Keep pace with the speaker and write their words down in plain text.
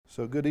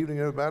So good evening,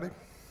 everybody.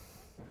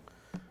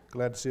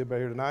 Glad to see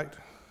everybody here tonight.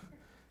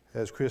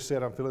 As Chris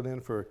said, I'm filling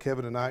in for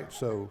Kevin tonight.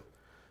 So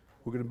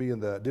we're going to be in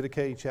the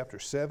Didache chapter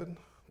 7,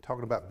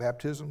 talking about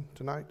baptism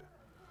tonight.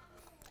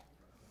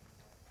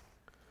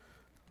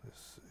 Let's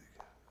see.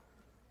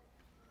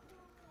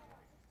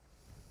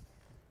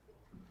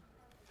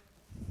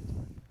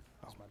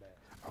 That's my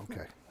dad.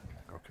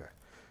 Okay.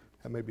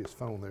 That may be his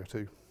phone there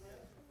too.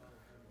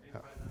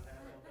 You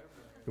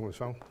want his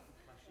phone?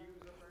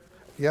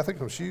 Yeah, I think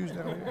some shoes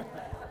down here.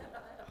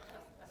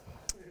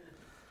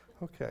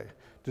 Okay.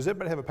 Does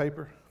everybody have a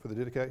paper for the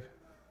Didache?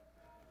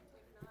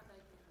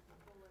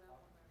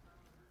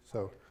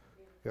 So,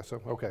 got some?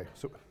 Okay.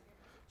 So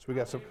we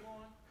got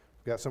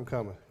some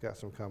coming.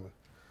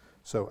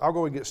 So I'll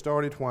go and get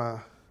started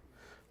while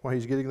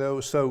he's getting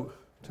those. So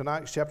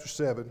tonight's chapter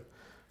 7,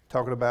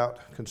 talking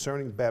about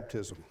concerning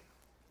baptism.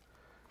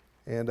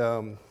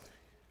 And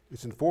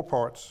it's in 4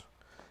 parts,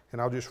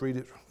 and I'll just read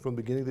it from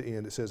the beginning to the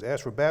end. It says,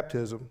 "As for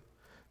baptism,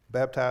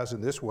 baptized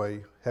in this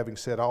way, having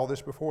said all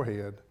this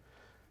beforehand,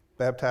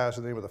 baptized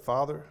in the name of the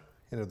Father,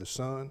 and of the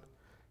Son,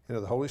 and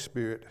of the Holy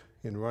Spirit,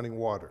 in running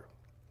water.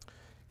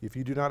 If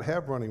you do not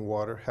have running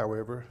water,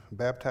 however,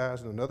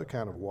 baptize in another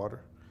kind of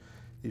water.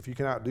 If you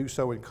cannot do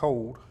so in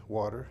cold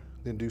water,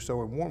 then do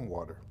so in warm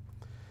water.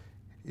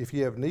 If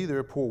you have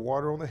neither, pour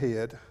water on the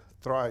head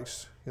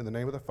thrice in the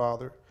name of the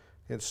Father,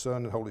 and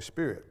Son, and Holy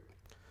Spirit.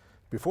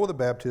 Before the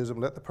baptism,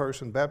 let the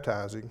person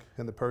baptizing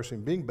and the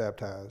person being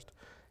baptized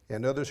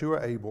and others who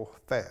are able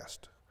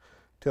fast.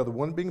 Tell the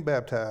one being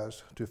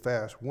baptized to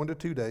fast 1 to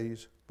 2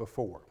 days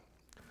before."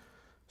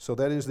 So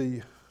that is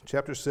the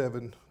chapter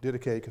 7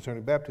 Didache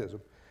concerning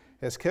baptism.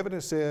 As Kevin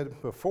has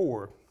said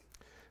before,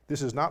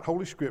 this is not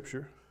Holy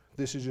Scripture.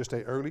 This is just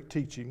an early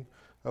teaching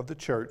of the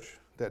church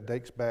that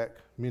dates back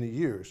many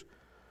years.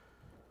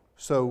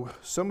 So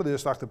some of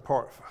this, like the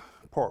part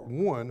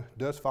 1,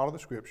 does follow the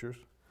Scriptures.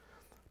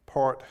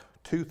 Part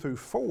 2 through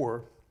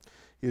 4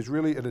 is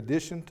really an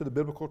addition to the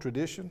biblical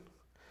tradition.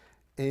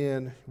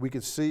 And we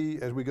can see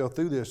as we go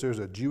through this, there's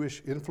a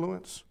Jewish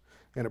influence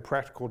and a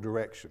practical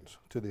directions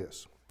to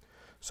this.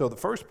 So the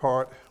first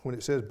part, when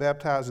it says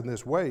baptize in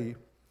this way,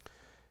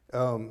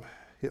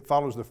 it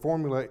follows the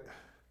formula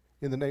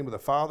in the name of the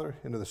Father,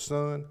 and of the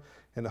Son,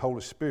 and the Holy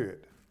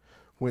Spirit,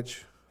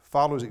 which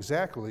follows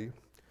exactly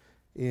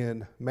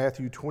in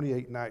Matthew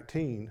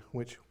 28:19,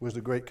 which was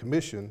the Great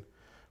Commission,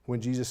 when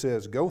Jesus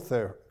says, Go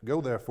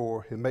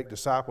therefore and make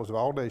disciples of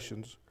all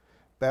nations,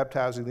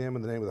 baptizing them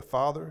in the name of the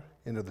Father,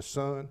 and of the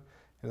Son,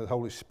 and of the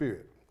Holy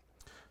Spirit.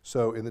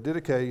 So in the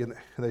Didache, and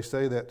they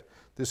say that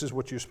this is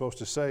what you're supposed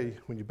to say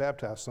when you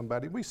baptize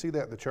somebody. We see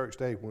that in the church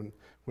today.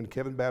 When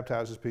Kevin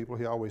baptizes people,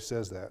 he always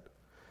says that.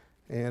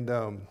 And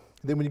then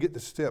when you get to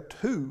step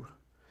 2,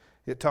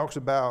 it talks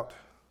about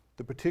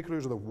the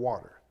particulars of the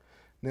water.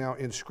 Now,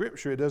 in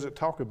Scripture, it doesn't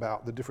talk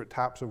about the different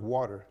types of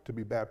water to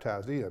be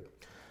baptized in,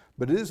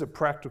 but it is a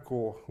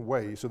practical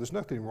way. So there's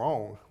nothing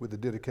wrong with the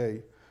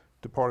Didache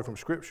departed from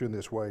Scripture in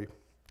this way.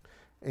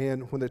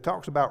 And when it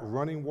talks about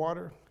running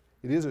water,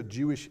 it is a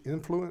Jewish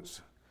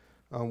influence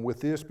with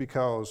this,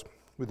 because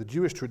with the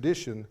Jewish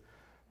tradition,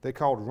 they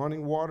called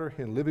running water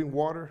and living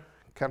water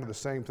kind of the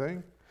same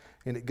thing.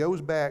 And it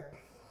goes back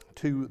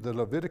to the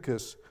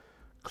Leviticus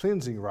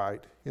cleansing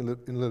rite in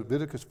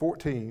Leviticus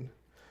 14.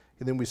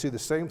 And then we see the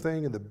same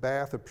thing in the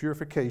bath of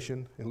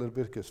purification in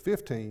Leviticus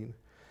 15,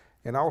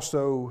 and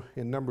also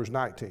in Numbers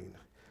 19.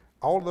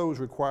 All of those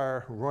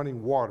require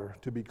running water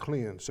to be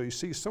cleansed. So you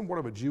see somewhat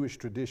of a Jewish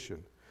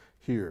tradition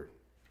here.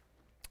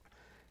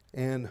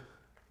 And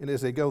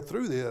as they go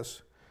through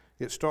this,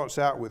 it starts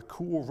out with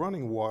cool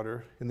running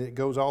water, and then it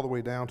goes all the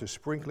way down to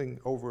sprinkling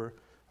over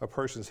a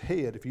person's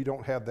head if you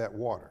don't have that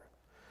water.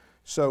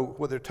 So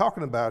what they're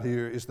talking about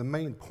here is the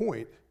main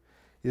point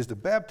is to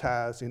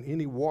baptize in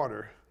any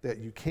water that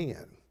you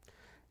can.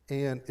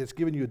 And it's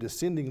giving you a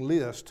descending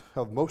list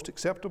of most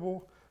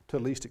acceptable to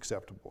least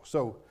acceptable.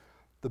 So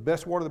the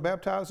best water to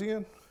baptize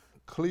in,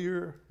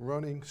 clear,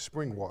 running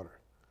spring water.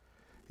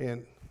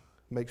 And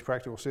makes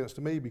practical sense to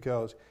me,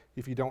 because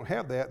if you don't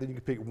have that, then you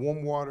can pick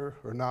warm water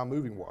or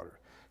non-moving water.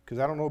 Because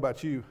I don't know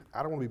about you,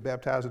 I don't want to be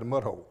baptized in a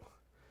mud hole.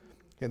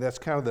 And that's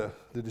kind of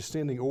the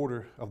descending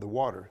order of the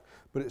water.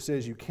 But it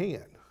says you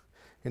can.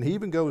 And he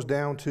even goes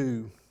down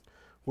to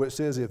where it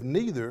says if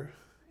neither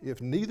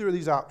of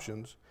these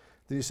options,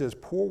 then he says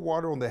pour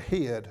water on the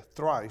head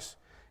thrice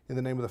in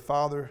the name of the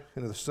Father,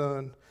 and of the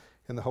Son,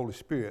 and the Holy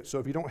Spirit. So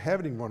if you don't have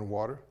any running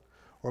water,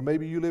 or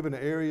maybe you live in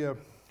an area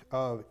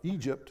of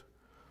Egypt,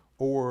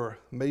 or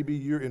maybe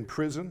you're in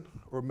prison,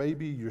 or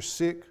maybe you're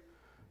sick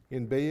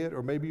in bed,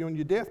 or maybe you're on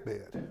your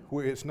deathbed,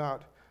 where it's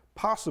not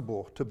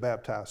possible to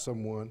baptize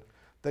someone,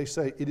 they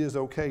say it is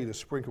okay to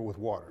sprinkle with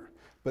water.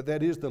 But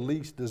that is the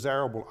least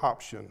desirable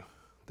option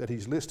that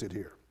he's listed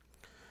here.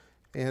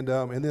 And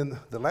then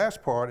the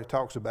last part, it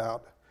talks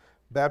about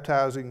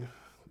baptizing.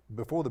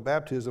 Before the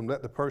baptism,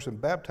 let the person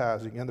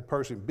baptizing and the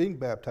person being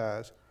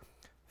baptized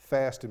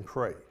fast and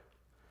pray.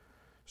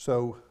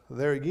 So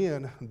there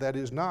again, that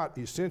is not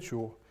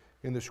essential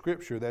in the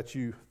Scripture that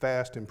you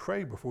fast and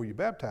pray before you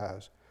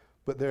baptize,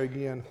 But there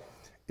again,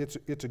 it's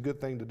a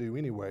good thing to do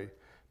anyway,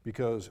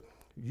 because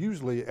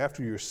usually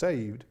after you're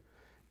saved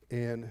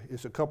and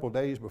it's a couple of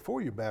days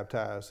before you're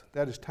baptized,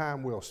 that is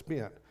time well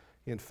spent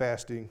in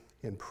fasting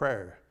and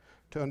prayer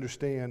to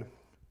understand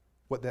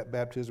what that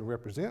baptism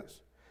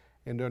represents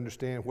and to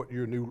understand what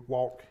your new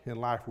walk in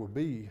life will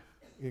be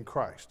in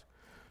Christ.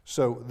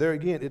 So there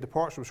again, it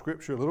departs from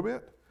Scripture a little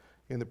bit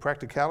in the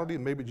practicality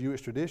and maybe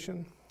Jewish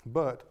tradition,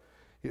 but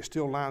it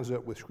still lines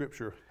up with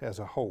Scripture as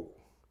a whole.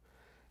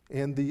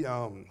 And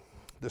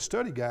the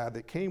study guide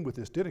that came with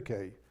this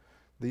Didache,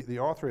 the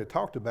author had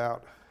talked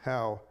about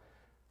how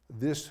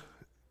this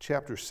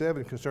chapter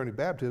 7 concerning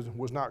baptism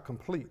was not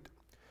complete,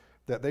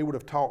 that they would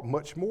have taught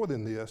much more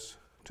than this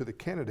to the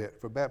candidate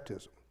for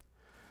baptism.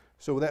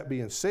 So with that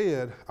being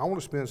said, I want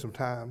to spend some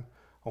time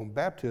on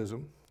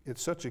baptism.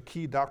 It's such a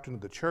key doctrine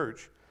of the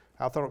church.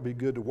 I thought it would be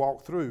good to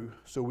walk through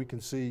so we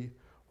can see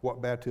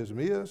what baptism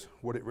is,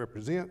 what it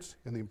represents,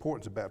 and the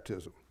importance of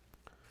baptism.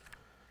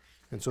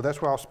 And so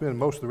that's where I'll spend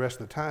most of the rest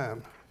of the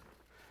time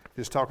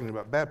just talking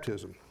about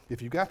baptism.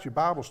 If you've got your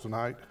Bibles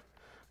tonight,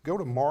 go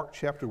to Mark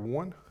chapter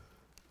 1,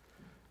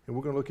 and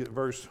we're going to look at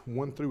verse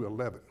 1 through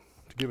 11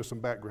 to give us some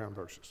background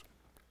verses.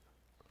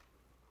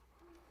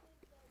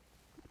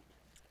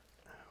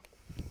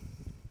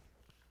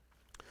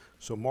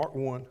 So Mark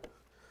 1,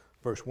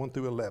 verse 1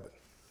 through 11.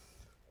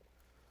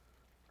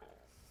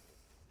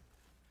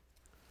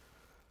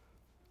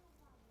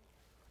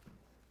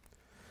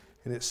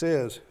 And it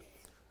says,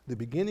 the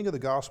beginning of the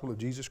gospel of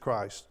Jesus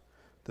Christ,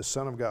 the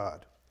Son of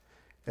God.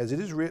 As it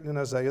is written in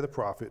Isaiah the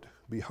prophet,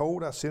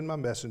 behold, I send my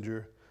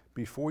messenger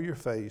before your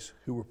face,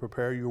 who will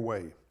prepare your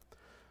way.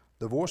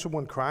 The voice of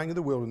one crying in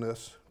the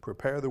wilderness,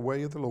 prepare the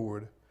way of the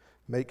Lord,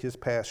 make his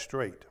path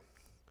straight.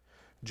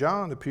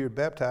 John appeared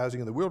baptizing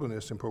in the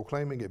wilderness and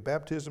proclaiming a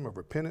baptism of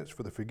repentance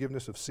for the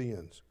forgiveness of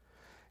sins.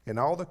 And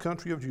all the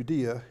country of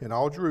Judea and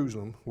all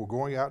Jerusalem were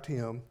going out to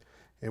him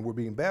and were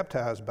being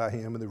baptized by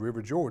him in the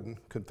river Jordan,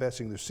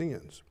 confessing their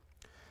sins.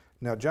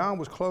 Now John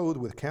was clothed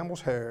with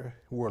camel's hair,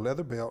 wore a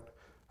leather belt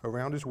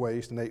around his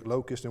waist, and ate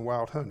locusts and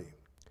wild honey.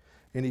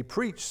 And he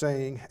preached,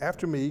 saying,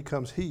 after me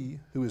comes he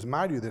who is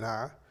mightier than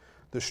I,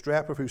 the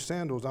strap of whose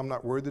sandals I'm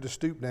not worthy to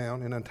stoop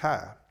down and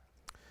untie.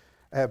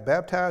 I have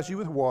baptized you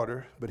with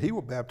water, but he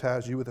will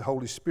baptize you with the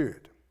Holy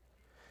Spirit.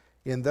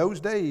 In those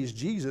days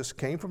Jesus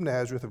came from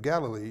Nazareth of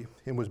Galilee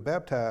and was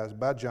baptized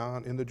by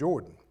John in the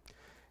Jordan.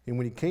 And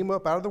when he came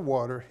up out of the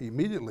water,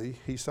 immediately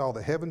he saw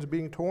the heavens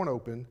being torn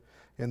open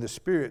and the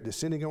Spirit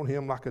descending on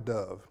him like a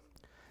dove.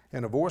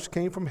 And a voice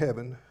came from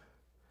heaven,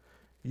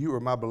 you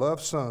are my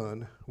beloved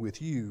Son,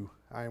 with you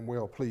I am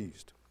well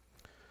pleased.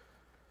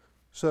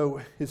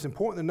 So it's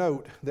important to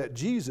note that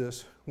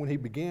Jesus, when he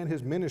began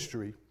his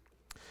ministry,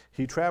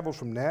 he traveled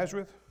from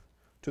Nazareth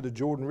to the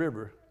Jordan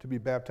River to be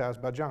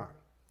baptized by John.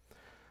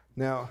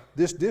 Now,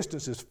 this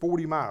distance is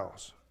 40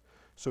 miles.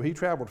 So he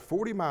traveled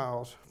 40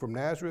 miles from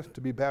Nazareth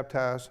to be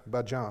baptized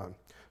by John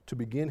to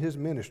begin his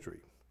ministry.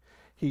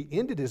 He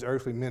ended his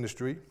earthly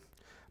ministry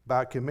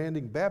by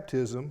commanding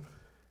baptism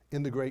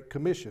in the Great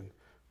Commission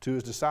to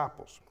his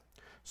disciples.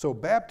 So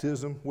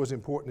baptism was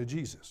important to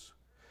Jesus.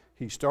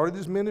 He started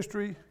his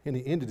ministry and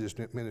he ended his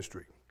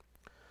ministry.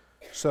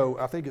 So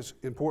I think it's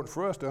important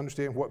for us to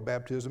understand what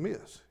baptism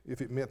is,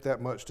 if it meant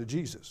that much to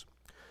Jesus.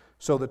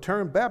 So the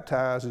term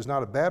baptize is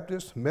not a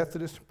Baptist,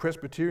 Methodist,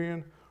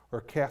 Presbyterian,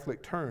 or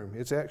Catholic term.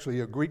 It's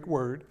actually a Greek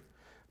word,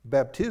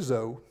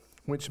 baptizo,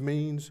 which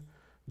means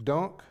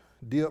dunk,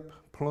 dip,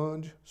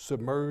 plunge,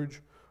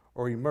 submerge,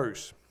 or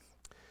immerse.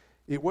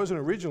 It wasn't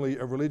originally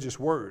a religious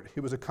word.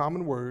 It was a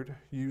common word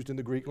used in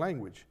the Greek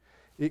language.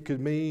 It could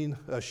mean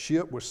a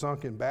ship was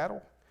sunk in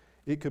battle.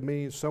 It could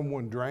mean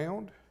someone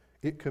drowned.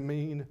 It could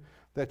mean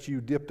that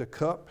you dipped a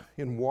cup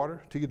in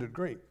water to get a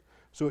drink.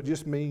 So it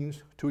just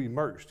means to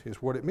immerse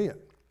is what it meant.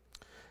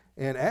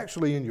 And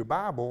actually in your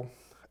Bible,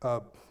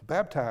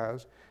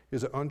 baptize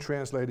is an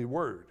untranslated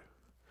word.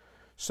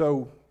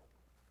 So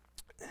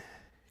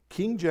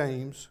King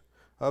James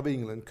of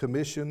England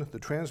commissioned the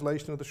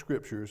translation of the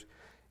scriptures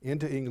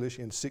into English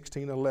in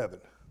 1611.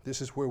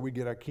 This is where we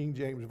get our King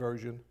James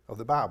version of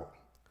the Bible.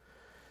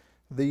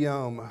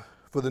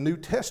 For the New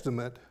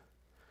Testament,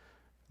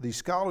 the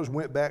scholars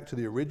went back to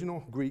the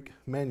original Greek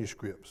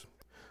manuscripts.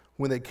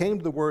 When they came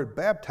to the word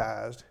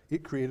baptized,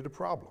 it created a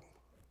problem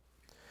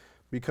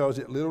because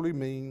it literally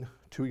means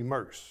to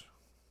immerse.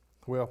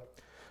 Well,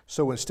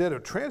 so instead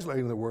of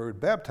translating the word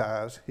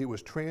baptized, it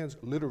was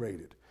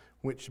transliterated,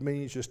 which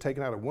means just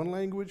taken out of one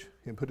language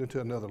and put into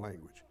another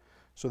language.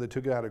 So they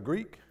took it out of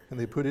Greek and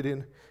they put it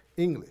in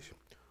English.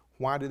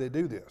 Why did they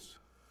do this?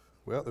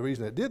 Well, the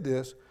reason they did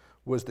this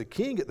was the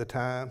king at the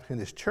time and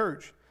his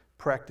church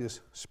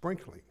practiced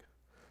sprinkling.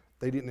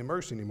 They didn't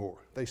immerse anymore,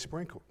 they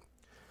sprinkled.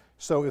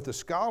 So if the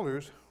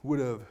scholars would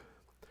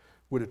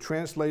have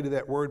translated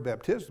that word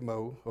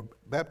baptismo, or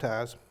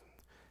baptize,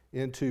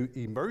 into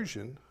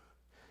immersion,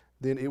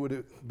 then it would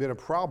have been a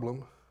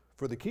problem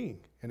for the king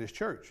and his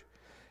church.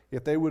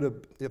 If they would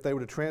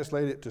have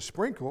translated it to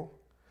sprinkle,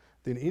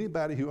 then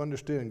anybody who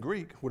understood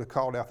Greek would have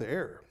called out the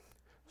error.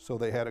 So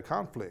they had a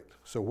conflict.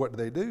 So what did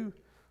they do?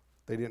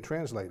 They didn't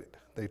translate it.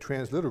 They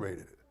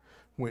transliterated it,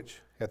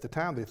 which at the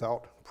time they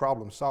thought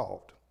problem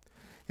solved.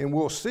 And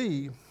we'll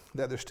see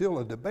that there's still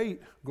a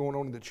debate going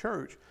on in the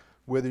church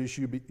whether you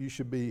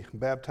should be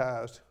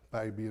baptized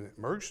by being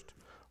immersed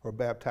or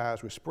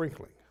baptized with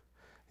sprinkling.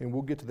 And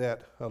we'll get to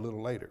that a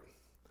little later.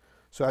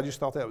 So I just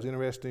thought that was an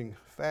interesting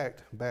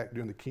fact back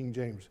during the King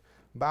James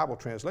Bible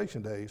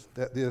translation days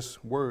that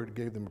this word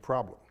gave them a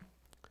problem.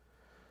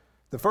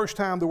 The first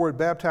time the word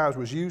baptized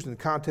was used in the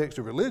context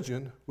of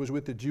religion was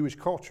with the Jewish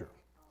culture.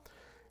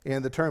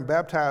 And the term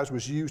baptized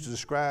was used to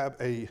describe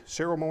a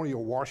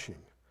ceremonial washing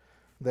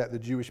that the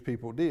Jewish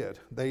people did.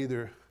 They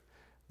either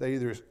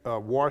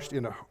washed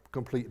in a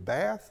complete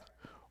bath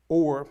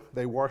or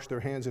they washed their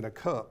hands in a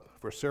cup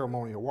for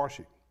ceremonial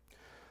washing.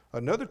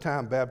 Another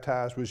time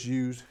baptized was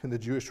used in the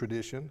Jewish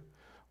tradition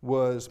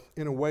was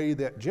in a way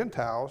that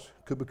Gentiles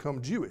could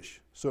become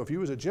Jewish. So if you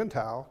was a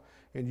Gentile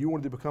and you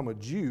wanted to become a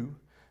Jew,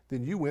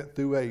 then you went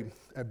through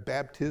a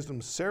baptism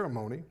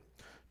ceremony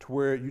to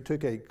where you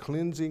took a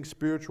cleansing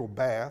spiritual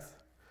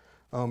bath.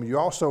 You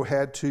also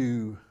had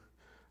to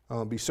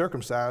be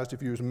circumcised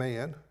if you was a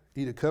man,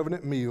 eat a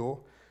covenant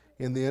meal,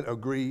 and then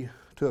agree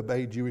to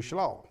obey Jewish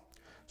law.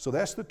 So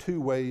that's the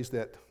two ways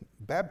that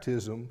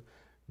baptism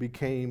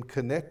became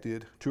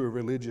connected to a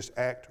religious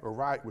act or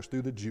rite, was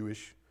through the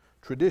Jewish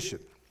tradition.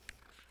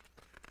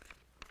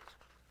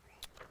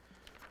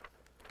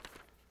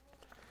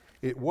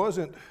 It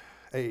wasn't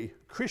a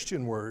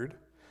Christian word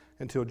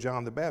until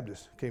John the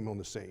Baptist came on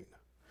the scene.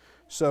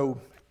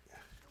 So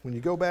when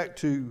you go back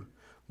to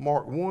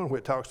Mark 1, where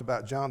it talks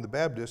about John the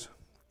Baptist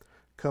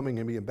coming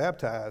and being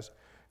baptized,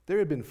 there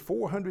had been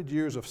 400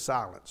 years of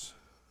silence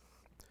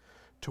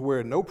to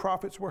where no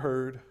prophets were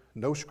heard,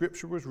 no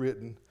scripture was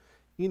written,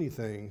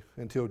 anything,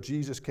 until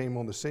Jesus came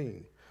on the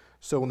scene.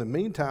 So in the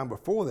meantime,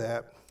 before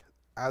that,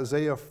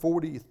 Isaiah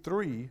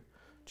 43,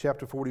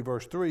 chapter 40,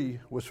 verse 3,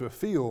 was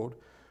fulfilled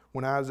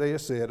when Isaiah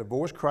said, "A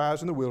voice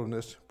cries in the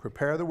wilderness,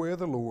 prepare the way of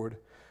the Lord,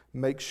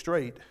 make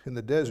straight in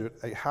the desert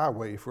a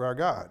highway for our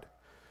God."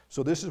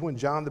 So this is when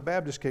John the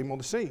Baptist came on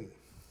the scene.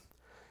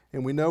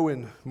 And we know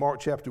in Mark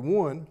chapter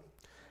 1,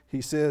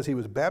 he says he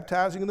was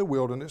baptizing in the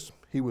wilderness,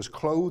 he was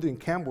clothed in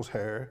camel's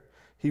hair,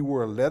 he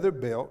wore a leather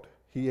belt,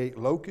 he ate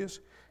locusts,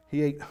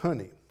 he ate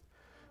honey.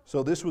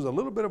 So this was a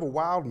little bit of a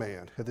wild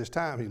man at this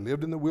time. He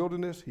lived in the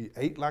wilderness, he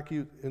ate like he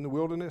was in the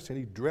wilderness, and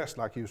he dressed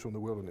like he was from the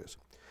wilderness.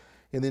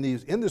 And then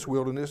he's in this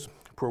wilderness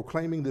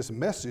proclaiming this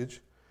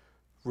message,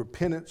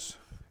 repentance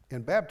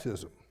and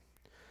baptism.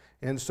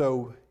 And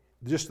so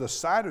just the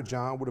sight of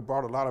John would have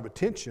brought a lot of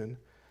attention,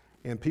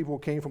 and people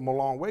came from a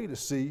long way to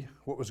see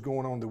what was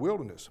going on in the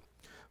wilderness.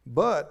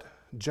 But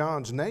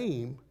John's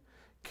name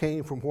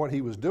came from what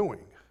he was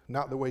doing,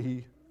 not the way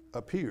he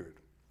appeared.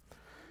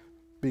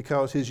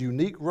 Because his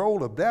unique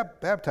role of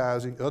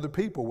baptizing other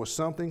people was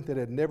something that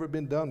had never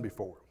been done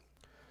before.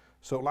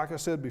 So like I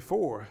said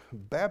before,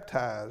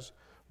 baptize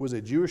was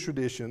a Jewish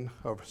tradition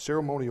of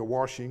ceremonial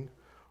washing,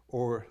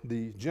 or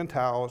the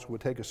Gentiles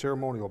would take a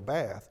ceremonial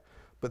bath,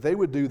 but they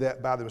would do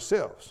that by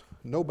themselves.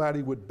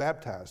 Nobody would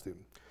baptize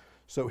them.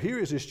 So here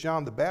is this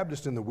John the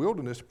Baptist in the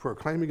wilderness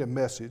proclaiming a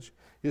message.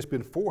 It's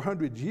been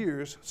 400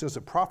 years since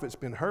a prophet's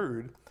been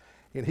heard,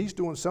 and he's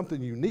doing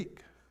something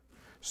unique.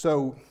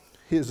 So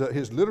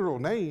his literal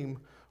name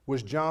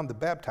was John the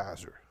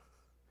Baptizer.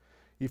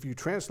 If you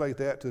translate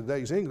that to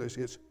today's English,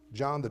 it's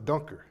John the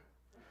Dunker.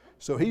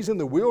 So he's in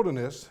the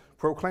wilderness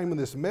proclaiming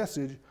this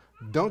message,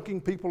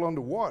 dunking people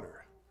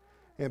underwater.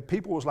 And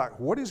people was like,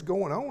 what is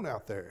going on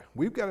out there?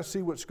 We've got to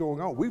see what's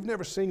going on. We've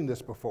never seen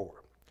this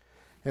before.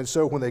 And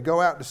so when they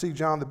go out to see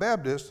John the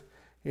Baptist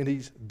and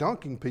he's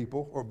dunking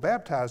people or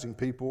baptizing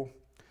people,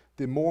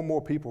 then more and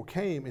more people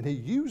came, and he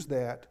used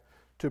that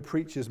to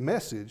preach his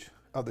message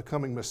of the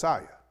coming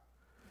Messiah.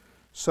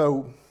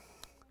 So,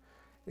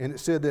 and it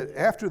said that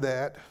after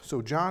that,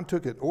 so John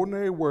took an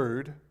ordinary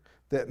word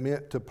that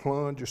meant to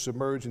plunge or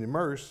submerge and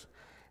immerse,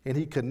 and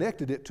he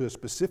connected it to a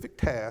specific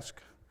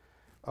task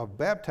of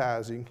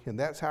baptizing, and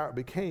that's how it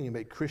became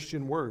a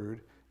Christian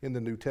word in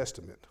the New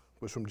Testament,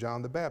 was from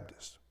John the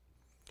Baptist.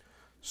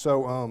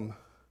 So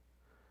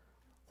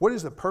what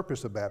is the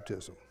purpose of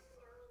baptism?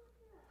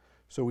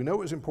 So we know it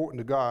was important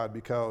to God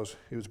because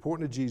it was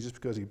important to Jesus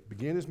because he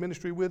began his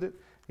ministry with it,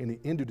 and he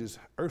ended his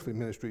earthly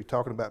ministry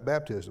talking about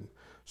baptism.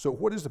 So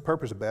what is the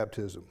purpose of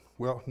baptism?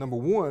 Well, number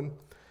one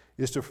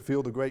is to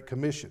fulfill the Great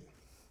Commission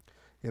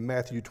in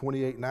Matthew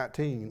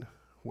 28:19,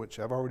 which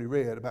I've already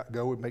read about,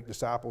 go and make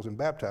disciples and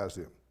baptize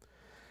them.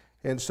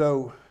 And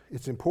so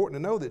it's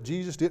important to know that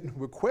Jesus didn't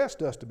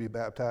request us to be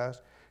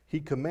baptized,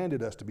 he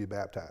commanded us to be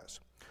baptized.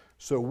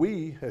 So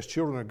we, as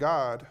children of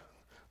God,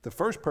 the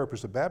first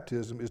purpose of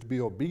baptism is to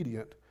be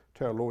obedient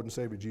to our Lord and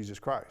Savior Jesus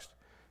Christ.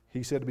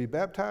 He said to be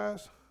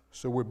baptized,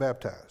 so we're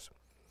baptized.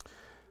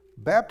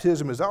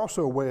 Baptism is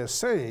also a way of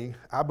saying,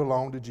 I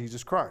belong to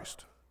Jesus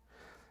Christ.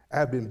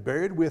 I've been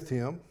buried with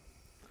him,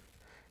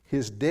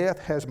 his death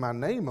has my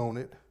name on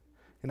it,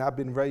 and I've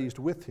been raised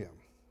with him.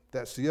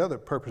 That's the other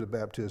purpose of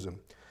baptism.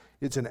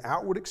 It's an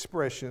outward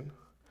expression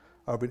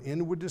of an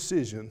inward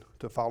decision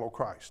to follow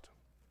Christ.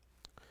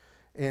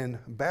 And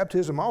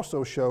baptism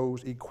also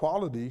shows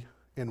equality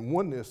and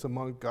oneness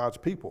among God's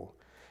people.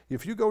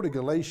 If you go to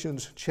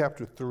Galatians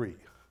chapter 3,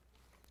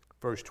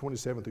 verse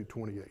 27 through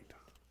 28.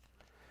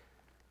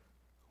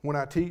 When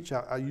I teach,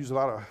 I use a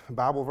lot of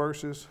Bible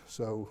verses,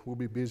 so we'll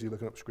be busy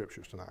looking up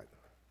scriptures tonight.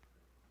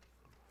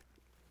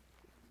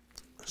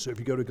 So if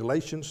you go to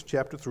Galatians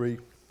chapter 3,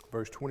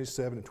 verse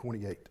 27 and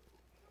 28.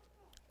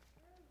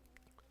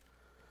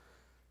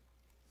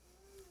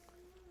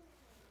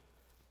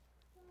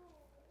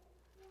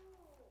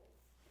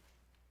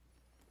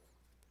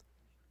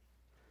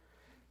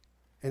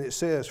 And it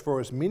says, "For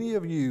as many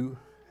of you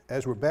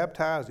as were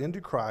baptized into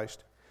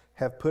Christ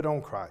have put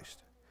on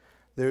Christ.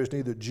 There is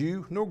neither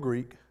Jew nor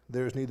Greek,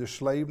 there is neither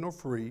slave nor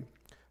free,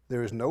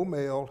 there is no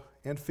male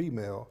and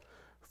female,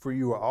 for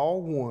you are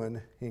all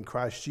one in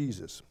Christ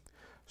Jesus."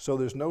 So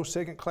there's no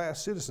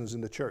second-class citizens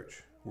in the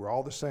church. We're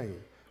all the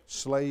same.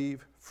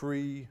 Slave,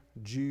 free,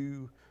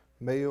 Jew,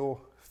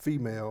 male,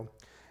 female,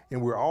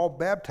 and we're all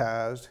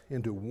baptized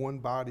into one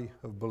body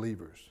of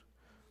believers,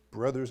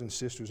 brothers and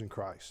sisters in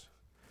Christ.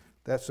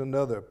 That's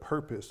another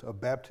purpose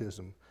of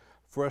baptism,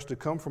 for us to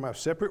come from our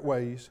separate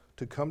ways,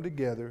 to come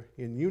together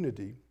in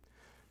unity,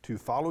 to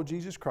follow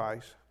Jesus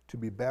Christ, to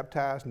be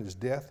baptized in his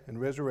death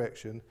and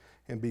resurrection,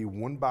 and be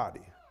one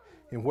body.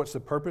 And what's the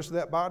purpose of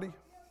that body?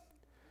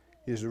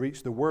 Is to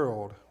reach the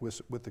world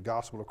with the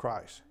gospel of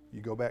Christ.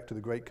 You go back to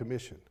the Great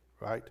Commission,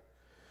 right?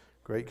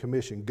 Great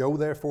Commission. Go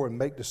therefore and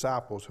make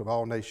disciples of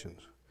all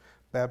nations.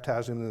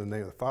 Baptize them in the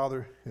name of the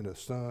Father, and the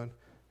Son,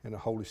 and the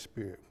Holy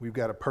Spirit. We've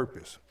got a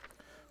purpose.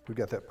 We've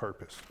got that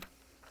purpose.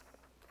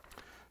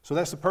 So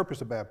that's the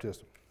purpose of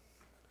baptism.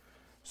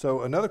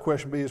 So another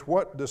question would be is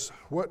what does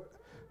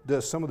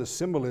some of the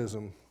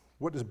symbolism,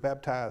 what does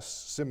baptize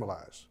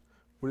symbolize?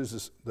 What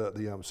is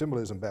the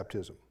symbolism of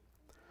baptism?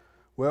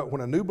 Well,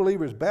 when a new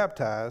believer is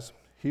baptized,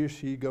 he or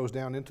she goes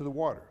down into the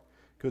water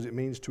because it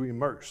means to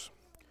immerse.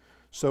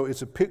 So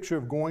it's a picture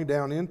of going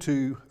down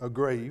into a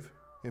grave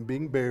and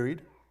being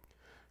buried.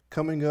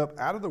 Coming up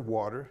out of the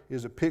water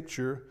is a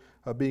picture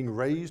of being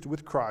raised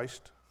with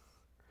Christ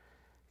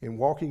and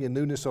walking in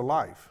newness of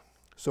life.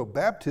 So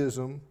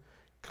baptism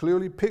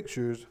clearly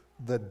pictures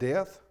the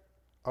death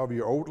of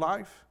your old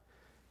life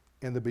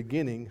and the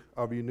beginning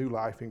of your new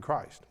life in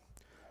Christ.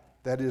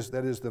 That is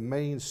the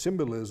main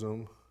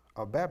symbolism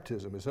of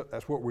baptism.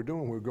 That's what we're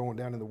doing. We're going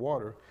down in the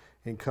water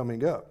and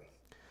coming up.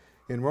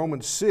 In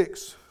Romans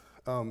 6,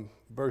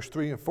 verse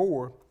 3 and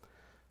 4,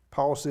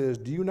 Paul says,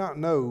 "Do you not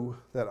know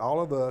that all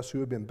of us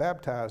who have been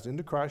baptized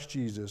into Christ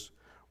Jesus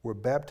were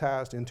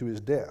baptized into his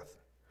death?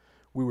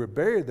 We were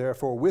buried,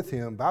 therefore, with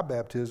him by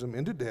baptism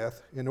into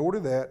death, in order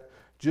that,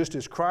 just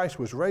as Christ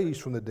was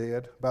raised from the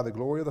dead by the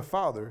glory of the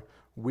Father,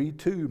 we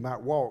too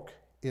might walk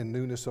in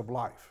newness of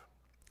life."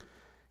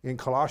 In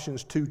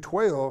Colossians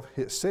 2:12,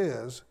 it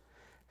says,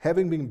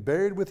 "Having been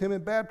buried with him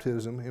in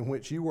baptism, in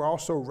which you were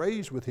also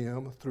raised with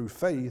him through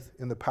faith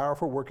in the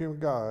powerful working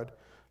of God,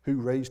 who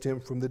raised him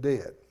from the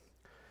dead."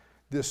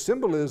 This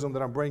symbolism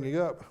that I'm bringing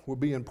up will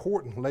be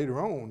important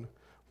later on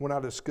when I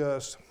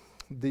discuss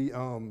the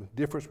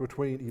difference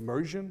between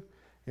immersion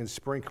and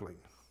sprinkling.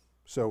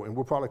 So, and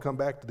we'll probably come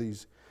back to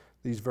these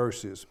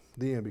verses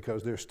then,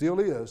 because there still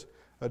is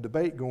a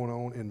debate going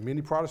on in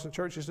many Protestant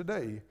churches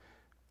today.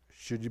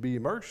 Should you be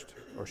immersed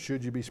or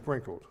should you be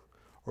sprinkled?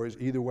 Or is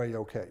either way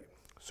okay?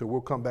 So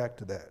we'll come back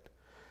to that.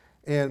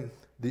 And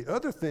the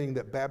other thing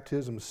that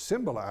baptism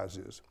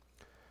symbolizes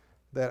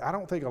that I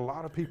don't think a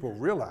lot of people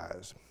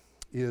realize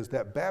is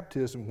that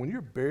baptism, when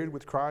you're buried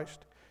with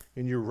Christ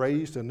and you're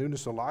raised to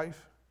newness of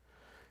life,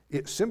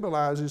 it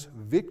symbolizes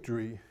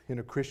victory in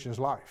a Christian's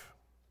life,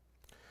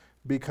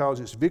 because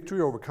it's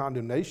victory over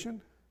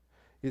condemnation,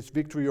 it's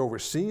victory over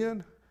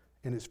sin,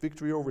 and it's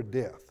victory over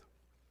death.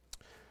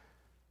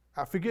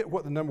 I forget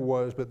what the number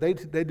was, but they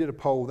did a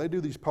poll. They do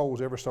these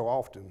polls ever so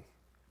often,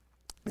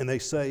 and they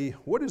say,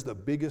 what is the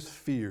biggest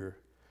fear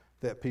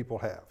that people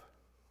have?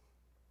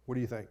 What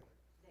do you think?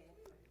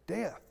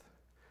 Death.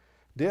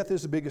 Death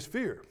is the biggest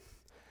fear.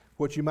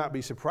 What you might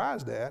be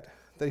surprised at,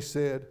 they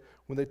said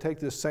when they take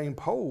this same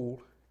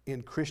poll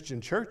in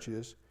Christian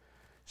churches,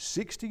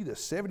 60 to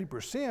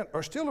 70%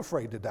 are still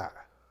afraid to die.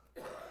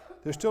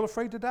 They're still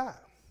afraid to die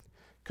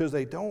because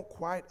they don't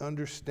quite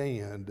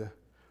understand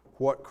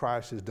what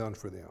Christ has done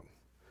for them.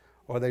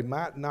 Or they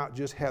might not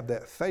just have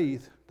that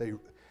faith.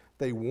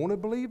 They want to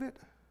believe it,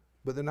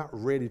 but they're not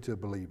ready to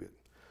believe it.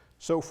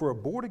 So for a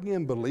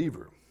born-again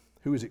believer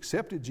who has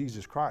accepted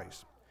Jesus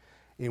Christ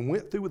and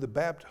went through with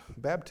the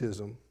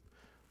baptism,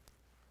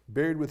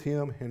 buried with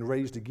him and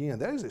raised again,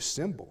 that is a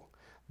symbol.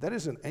 That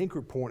is an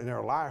anchor point in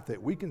our life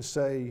that we can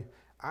say,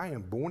 I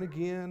am born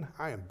again,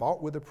 I am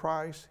bought with a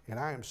price, and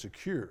I am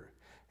secure.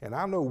 And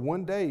I know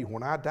one day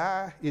when I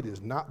die, it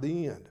is not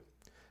the end.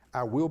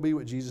 I will be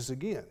with Jesus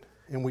again.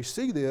 And we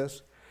see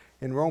this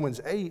in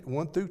Romans 8,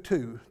 1 through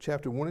 2,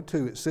 chapter 1 and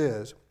 2. It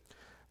says,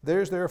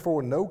 "There is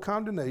therefore no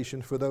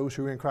condemnation for those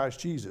who are in Christ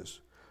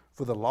Jesus.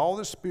 For the law of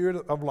the Spirit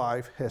of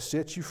life has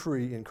set you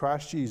free in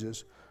Christ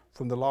Jesus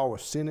from the law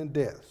of sin and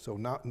death." So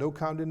no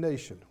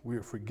condemnation. We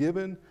are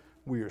forgiven.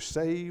 We are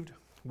saved.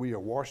 we are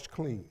washed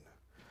clean.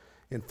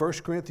 In 1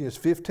 Corinthians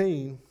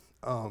 15,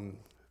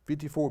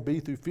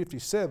 54b through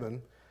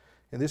 57,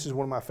 and this is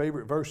one of my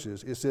favorite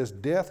verses, it says,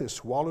 death is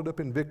swallowed up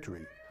in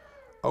victory.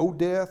 O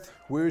death,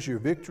 where's your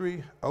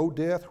victory? O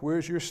death,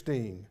 where's your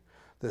sting?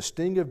 The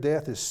sting of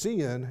death is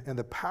sin, and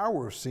the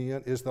power of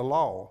sin is the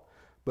law.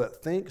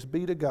 But thanks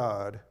be to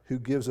God who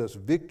gives us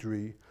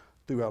victory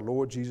through our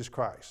Lord Jesus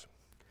Christ.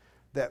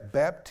 That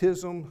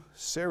baptism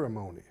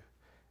ceremony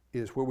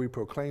is where we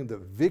proclaim the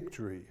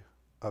victory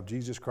of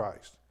Jesus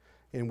Christ.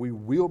 And we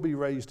will be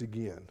raised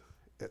again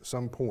at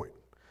some point.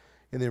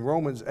 And then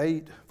Romans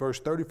 8, verse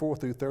 34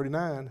 through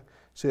 39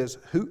 says,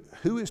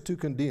 Who is to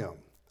condemn?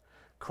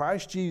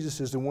 Christ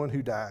Jesus is the one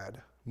who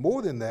died.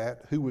 More than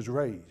that, who was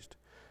raised,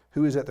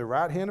 who is at the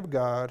right hand of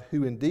God,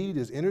 who indeed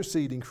is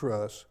interceding for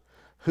us.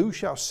 Who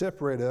shall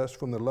separate us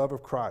from the love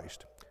of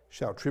Christ?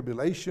 Shall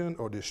tribulation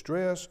or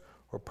distress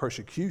or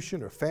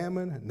persecution or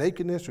famine,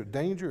 nakedness or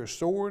danger or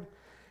sword?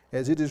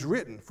 As it is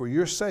written, for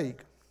your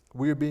sake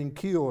we are being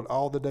killed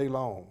all the day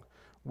long.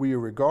 We are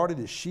regarded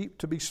as sheep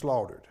to be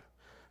slaughtered.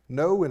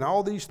 No, in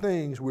all these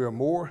things we are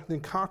more than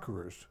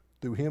conquerors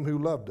through him who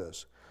loved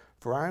us.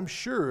 For I am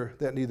sure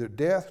that neither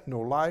death,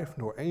 nor life,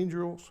 nor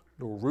angels,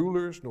 nor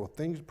rulers, nor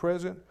things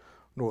present,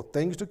 nor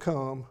things to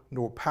come,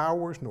 nor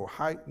powers, nor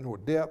height, nor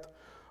depth,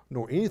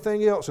 nor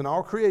anything else in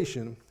all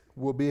creation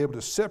will be able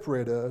to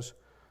separate us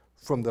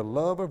from the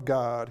love of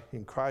God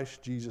in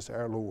Christ Jesus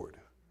our Lord.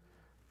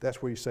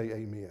 That's where you say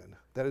amen.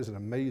 That is an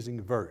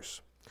amazing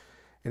verse.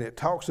 And it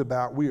talks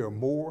about we are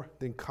more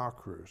than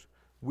conquerors.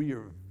 We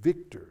are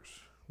victors.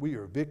 We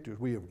are victors.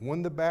 We have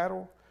won the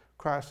battle.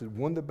 Christ has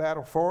won the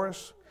battle for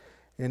us.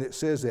 And it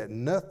says that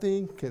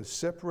nothing can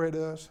separate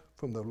us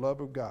from the love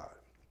of God.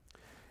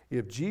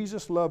 If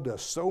Jesus loved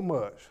us so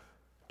much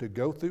to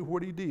go through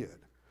what he did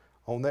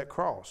on that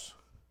cross,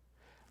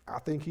 I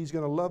think he's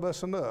going to love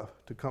us enough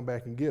to come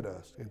back and get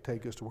us and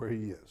take us to where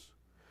he is.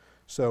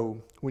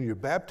 So when you're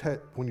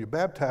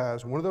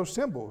baptized, one of those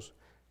symbols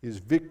is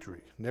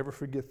victory. Never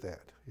forget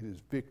that. It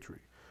is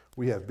victory.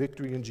 We have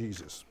victory in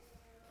Jesus.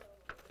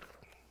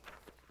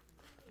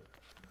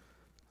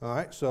 All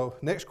right, so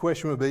next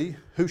question would be,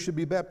 who should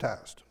be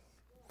baptized?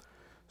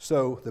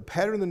 So the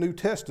pattern in the New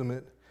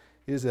Testament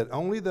is that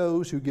only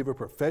those who give a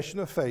profession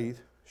of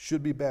faith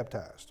should be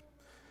baptized.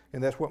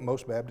 And that's what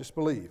most Baptists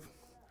believe.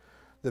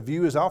 The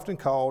view is often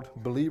called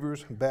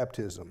believer's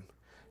baptism,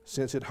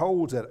 since it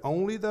holds that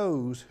only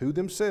those who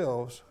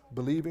themselves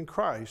believe in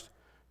Christ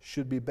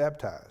should be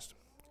baptized.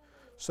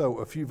 So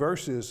a few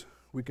verses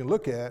we can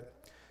look at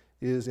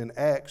is in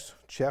Acts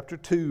chapter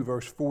 2,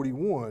 verse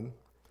 41.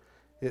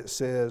 It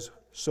says,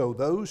 so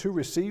those who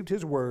received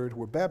his word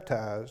were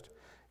baptized,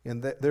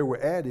 and that there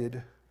were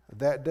added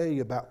that day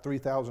about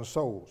 3,000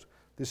 souls.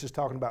 This is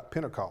talking about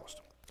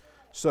Pentecost.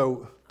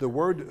 So the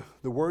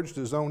words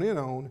to zone in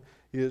on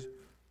is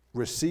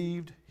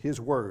received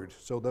his word.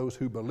 So those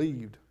who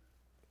believed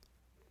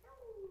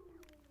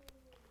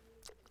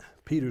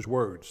Peter's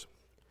words.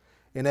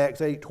 In Acts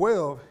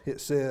 8:12,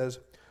 it says,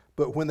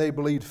 but when they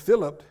believed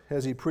Philip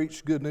as he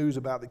preached good news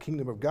about the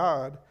kingdom of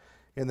God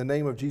in the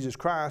name of Jesus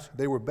Christ,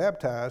 they were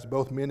baptized,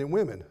 both men and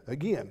women.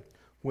 Again,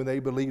 when they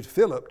believed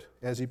Philip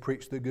as he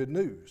preached the good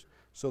news.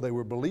 So they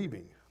were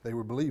believing. They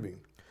were believing.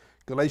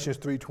 Galatians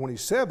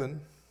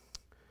 3:27,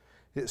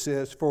 it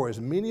says, for as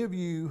many of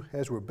you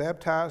as were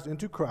baptized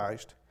into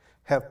Christ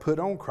have put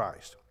on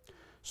Christ.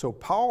 So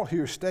Paul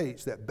here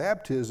states that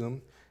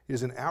baptism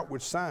is an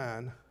outward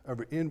sign of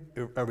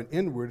an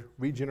inward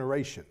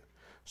regeneration.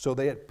 So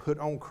they had put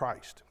on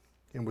Christ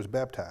and was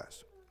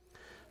baptized.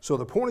 So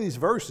the point of these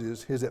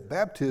verses is that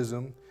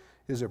baptism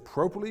is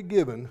appropriately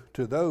given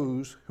to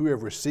those who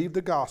have received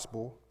the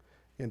gospel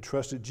and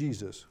trusted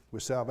Jesus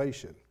with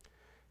salvation.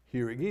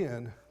 Here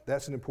again,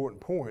 that's an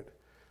important point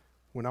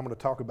when I'm going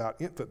to talk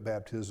about infant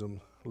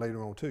baptism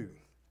later on too.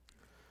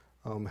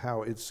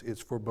 How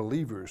it's for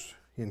believers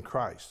in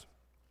Christ.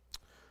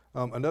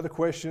 Another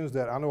question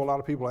that I know a lot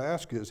of people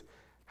ask is,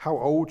 how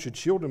old should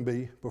children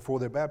be before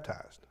they're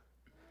baptized?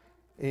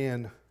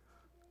 And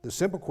the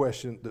simple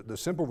question, the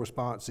simple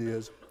response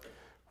is,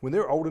 when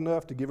they're old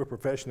enough to give a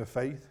profession of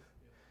faith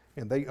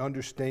and they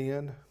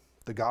understand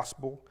the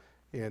gospel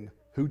and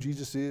who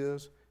Jesus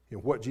is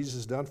and what Jesus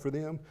has done for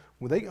them,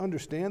 when they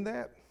understand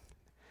that,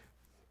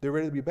 they're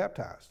ready to be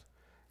baptized.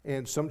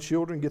 And some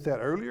children get that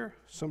earlier,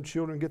 some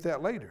children get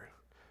that later.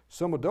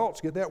 Some adults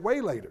get that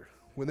way later,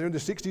 when they're in their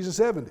 60s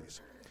and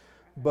 70s.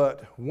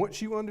 But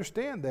once you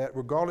understand that,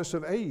 regardless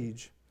of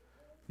age,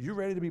 you're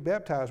ready to be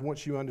baptized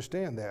once you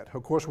understand that.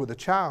 Of course, with a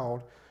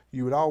child,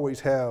 you would always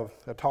have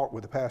a talk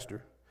with the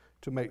pastor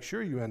to make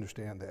sure you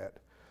understand that.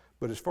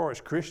 But as far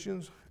as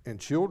Christians and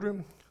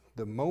children,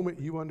 the moment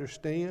you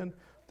understand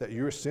that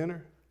you're a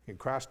sinner and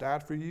Christ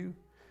died for you,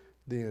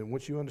 then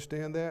once you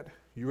understand that,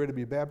 you're ready to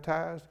be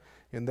baptized.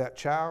 And that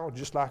child,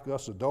 just like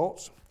us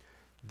adults,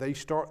 they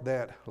start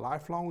that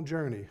lifelong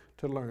journey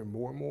to learn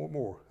more and more and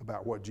more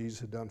about what Jesus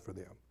had done for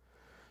them.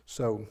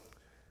 So,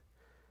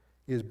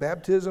 is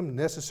baptism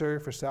necessary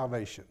for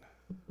salvation?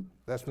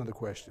 That's another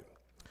question.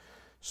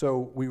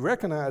 So we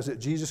recognize that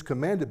Jesus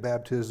commanded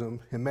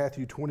baptism in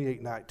Matthew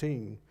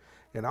 28:19,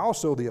 and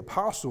also the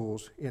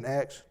apostles in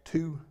Acts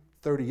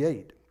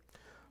 2:38.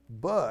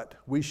 But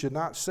we should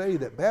not say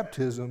that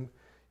baptism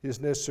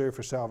is necessary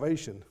for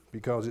salvation,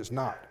 because it's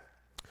not.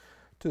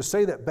 To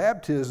say that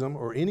baptism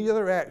or any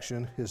other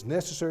action is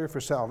necessary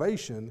for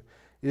salvation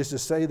is to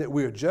say that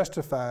we are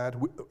justified.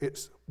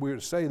 We're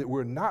to say that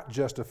we're not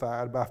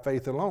justified by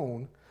faith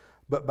alone,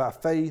 but by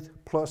faith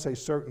plus a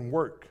certain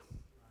work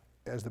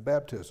as the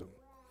baptism.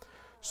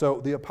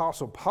 So the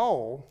Apostle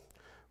Paul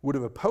would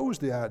have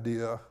opposed the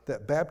idea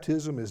that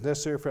baptism is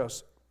necessary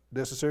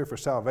for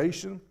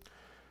salvation,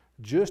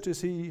 just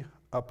as he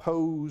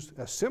opposed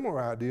a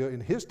similar idea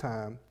in his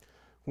time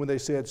when they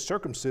said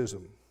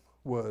circumcision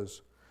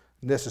was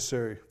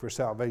necessary for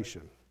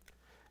salvation.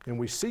 And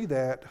we see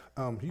that,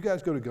 you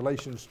guys go to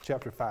Galatians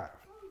chapter 5,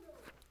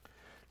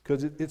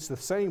 because it's the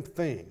same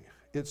thing.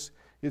 It's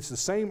the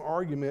same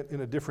argument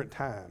in a different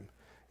time.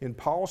 In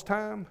Paul's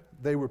time,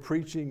 they were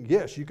preaching,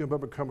 yes, you can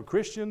become a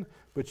Christian,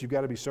 but you've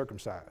got to be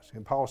circumcised.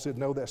 And Paul said,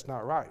 no, that's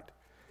not right.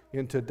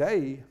 And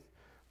today,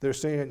 they're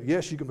saying,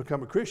 yes, you can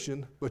become a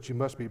Christian, but you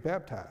must be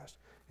baptized.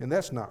 And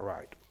that's not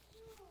right.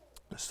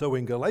 So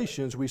in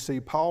Galatians, we see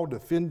Paul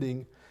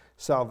defending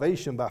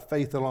salvation by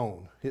faith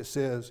alone. It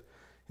says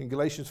in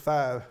Galatians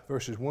 5,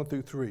 verses 1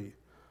 through 3,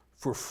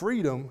 for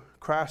freedom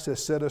Christ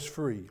has set us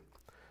free.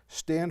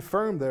 Stand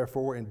firm,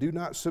 therefore, and do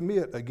not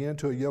submit again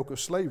to a yoke of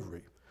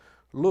slavery.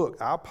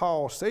 Look, I,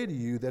 Paul, say to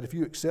you that if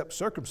you accept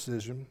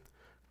circumcision,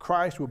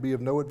 Christ will be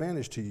of no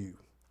advantage to you.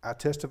 I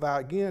testify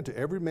again to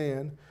every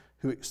man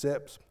who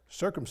accepts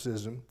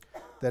circumcision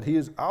that he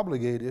is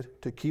obligated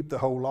to keep the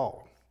whole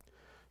law.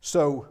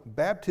 So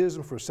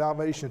baptism for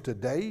salvation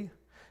today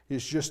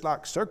is just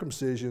like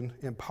circumcision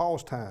in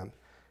Paul's time.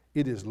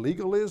 It is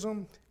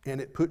legalism, and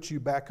it puts you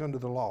back under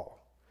the law.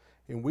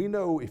 And we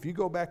know if you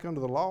go back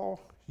under the law,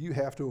 you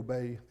have to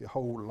obey the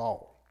whole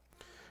law.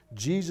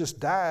 Jesus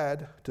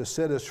died to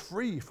set us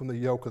free from the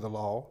yoke of the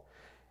law,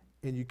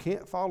 and you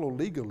can't follow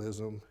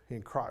legalism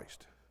in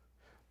Christ.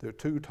 They're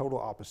two total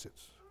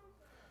opposites.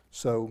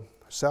 So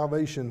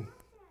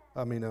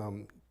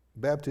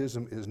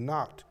baptism is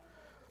not,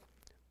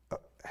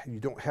 you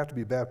don't have to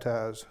be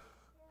baptized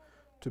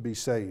to be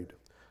saved.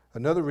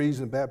 Another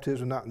reason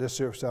baptism is not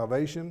necessary for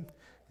salvation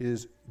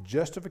is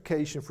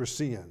justification for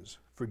sins,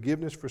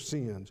 forgiveness for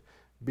sins.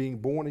 Being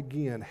born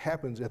again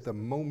happens at the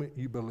moment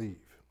you believe.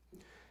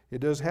 It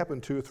doesn't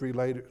happen 2 or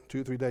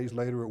 3 days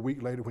later, or a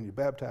week later when you're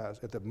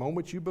baptized. At the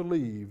moment you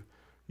believe,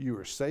 you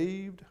are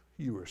saved,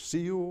 you are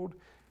sealed,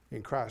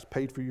 and Christ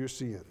paid for your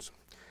sins.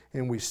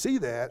 And we see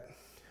that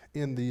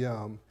in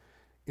the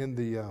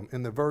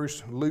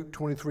verse Luke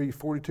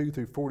 23:42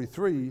 through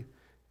 43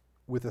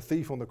 with the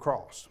thief on the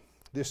cross.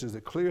 This is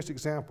the clearest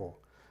example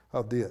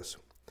of this,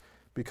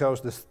 because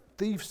the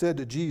thief said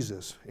to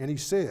Jesus, and he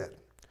said,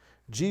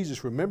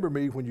 Jesus, remember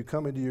me when you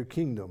come into your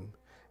kingdom.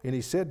 And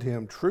he said to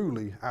him,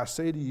 truly, I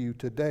say to you,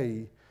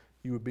 today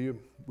you will be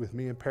with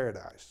me in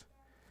paradise.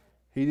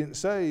 He didn't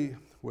say,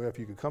 well, if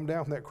you could come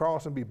down from that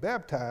cross and be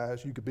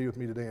baptized, you could be with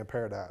me today in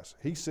paradise.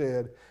 He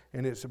said,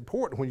 and it's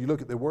important when you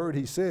look at the word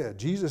he said,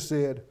 Jesus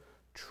said,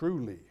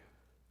 truly.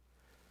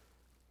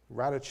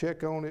 Write a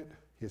check on it.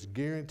 It's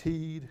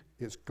guaranteed.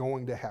 It's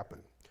going to happen.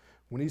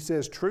 When he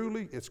says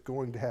truly, it's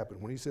going to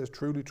happen. When he says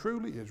truly,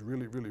 truly, it's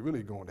really, really,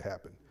 really going to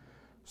happen.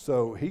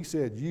 So he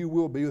said, you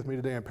will be with me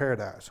today in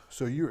paradise.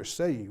 So you are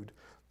saved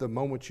the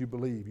moment you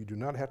believe. You do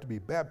not have to be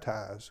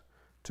baptized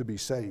to be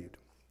saved.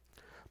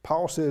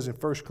 Paul says in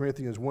 1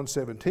 Corinthians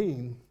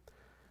 1:17,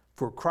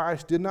 for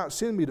Christ did not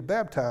send me to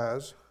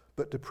baptize,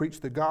 but to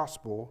preach the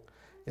gospel,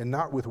 and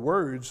not with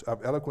words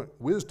of eloquent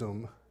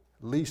wisdom,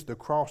 lest the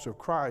cross of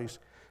Christ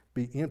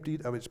be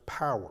emptied of its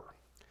power.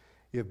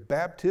 If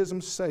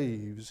baptism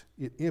saves,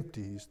 it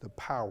empties the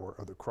power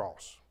of the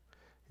cross.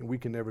 And we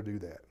can never do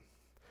that.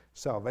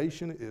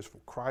 Salvation is for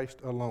Christ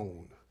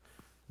alone.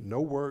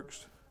 No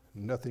works,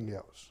 nothing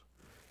else.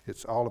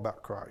 It's all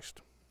about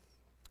Christ.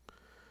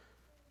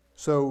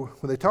 So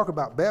when they talk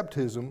about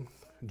baptism,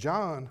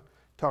 John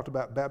talked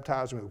about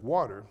baptizing with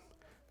water.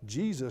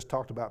 Jesus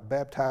talked about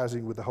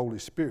baptizing with the Holy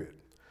Spirit.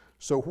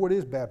 So what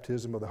is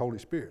baptism of the Holy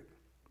Spirit?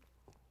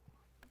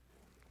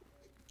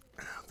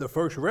 The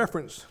first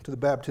reference to the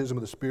baptism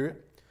of the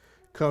Spirit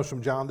comes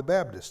from John the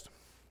Baptist.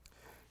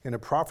 In a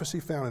prophecy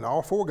found in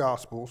all 4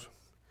 Gospels,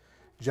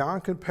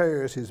 John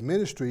compares his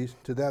ministry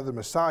to that of the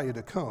Messiah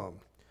to come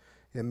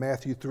in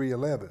Matthew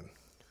 3:11,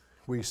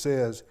 where he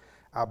says,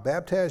 I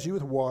baptize you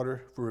with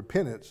water for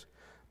repentance,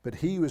 but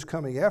he who is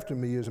coming after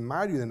me is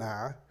mightier than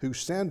I,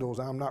 whose sandals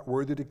I am not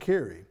worthy to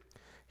carry.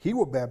 He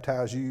will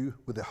baptize you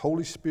with the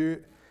Holy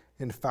Spirit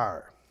and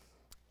fire.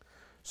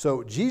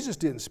 So Jesus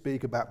didn't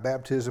speak about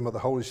baptism of the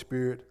Holy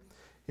Spirit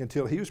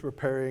until he was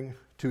preparing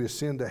to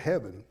ascend to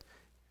heaven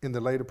in the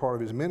later part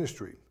of his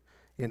ministry.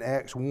 In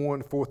Acts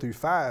 1:4 through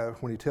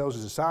 5, when he tells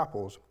his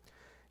disciples,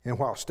 and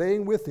while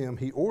staying with them,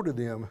 he ordered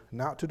them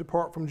not to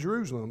depart from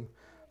Jerusalem,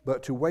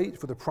 but to wait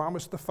for the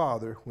promise of the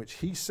Father, which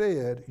he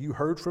said, you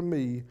heard from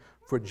me,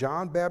 for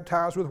John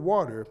baptized with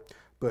water,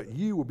 but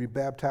you will be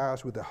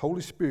baptized with the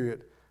Holy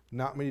Spirit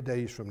not many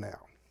days from now.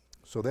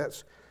 So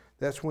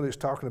that's when it's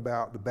talking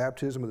about the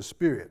baptism of the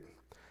Spirit.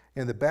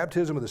 And the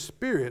baptism of the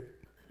Spirit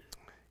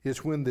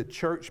is when the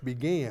church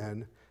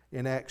began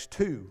in Acts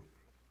 2.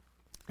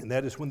 And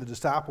that is when the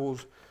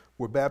disciples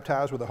were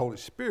baptized with the Holy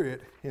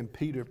Spirit and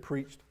Peter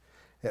preached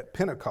at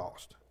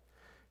Pentecost.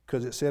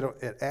 Because it said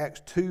at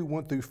Acts 2,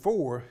 1 through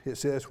 4, it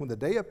says, when the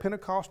day of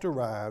Pentecost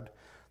arrived,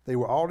 they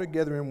were all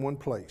together in one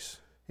place.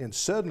 And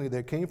suddenly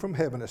there came from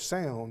heaven a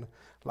sound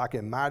like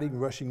a mighty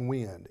rushing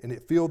wind, and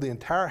it filled the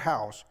entire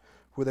house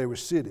where they were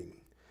sitting.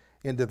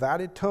 And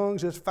divided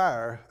tongues as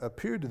fire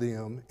appeared to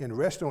them and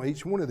rested on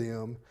each one of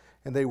them,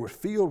 and they were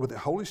filled with the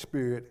Holy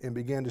Spirit and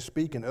began to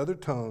speak in other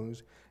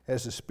tongues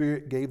as the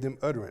Spirit gave them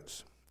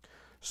utterance.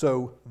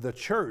 So the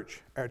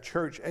church, our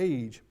church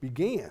age,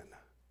 began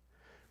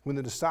when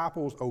the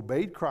disciples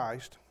obeyed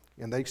Christ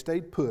and they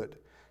stayed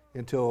put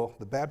until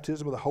the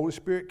baptism of the Holy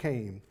Spirit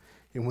came.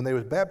 And when they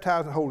was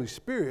baptized in the Holy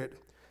Spirit,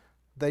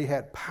 they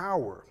had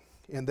power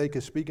and they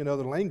could speak in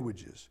other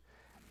languages.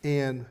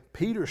 And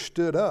Peter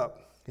stood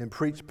up and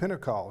preached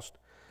Pentecost.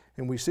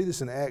 And we see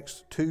this in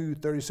Acts 2,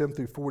 37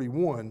 through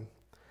 41.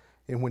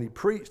 And when he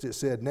preached, it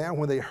said, now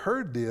when they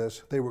heard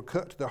this, they were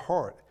cut to the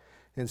heart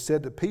and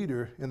said to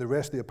Peter and the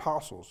rest of the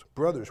apostles,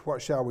 brothers,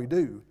 what shall we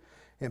do?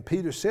 And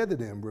Peter said to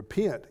them,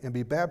 repent and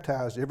be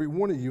baptized, every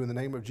one of you, in the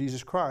name of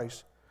Jesus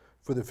Christ,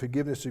 for the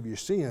forgiveness of your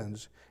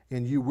sins,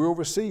 and you will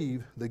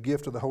receive the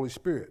gift of the Holy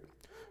Spirit.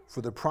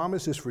 For the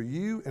promise is for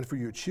you and for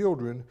your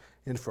children,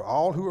 and for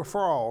all who are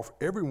far off,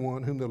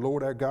 everyone whom the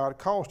Lord our God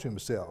calls to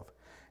himself.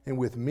 And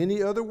with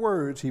many other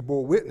words he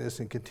bore witness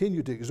and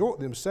continued to exhort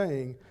them,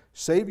 saying,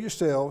 save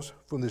yourselves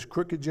from this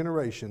crooked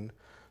generation.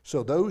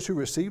 So those who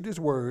received his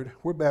word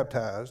were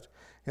baptized,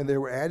 and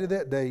there were added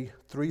that day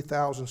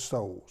 3,000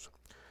 souls.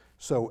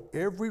 So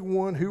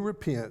everyone who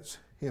repents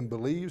and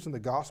believes in the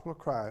gospel of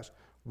Christ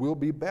will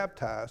be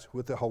baptized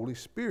with the Holy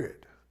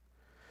Spirit.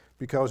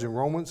 Because in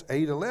Romans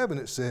 8:11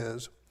 it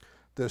says,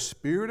 the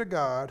Spirit of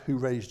God who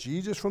raised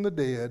Jesus from the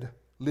dead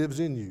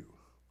lives in you.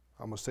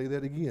 I'm going to say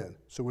that again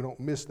so we don't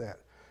miss that,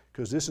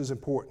 because this is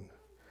important.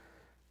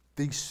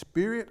 The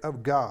Spirit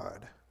of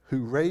God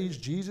who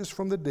raised Jesus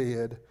from the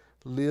dead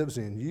lives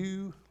in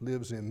you,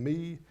 lives in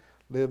me,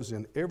 lives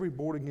in every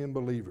born-again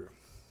believer.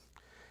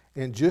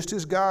 And just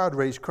as God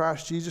raised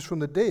Christ Jesus from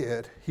the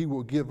dead, he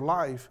will give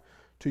life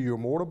to your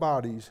mortal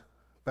bodies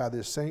by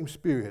this same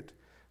Spirit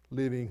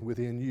living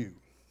within you.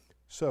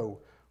 So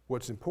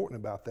what's important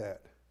about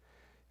that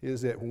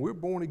is that when we're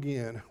born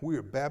again, we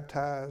are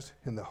baptized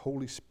in the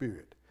Holy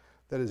Spirit.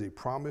 That is a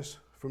promise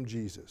from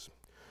Jesus.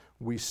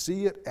 We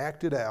see it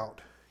acted out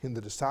in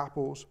the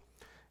disciples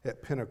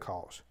at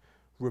Pentecost.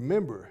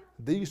 Remember,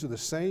 these are the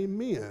same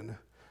men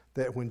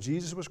that when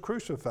Jesus was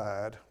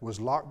crucified was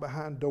locked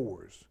behind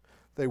doors.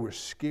 They were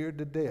scared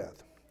to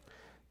death.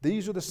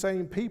 These are the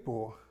same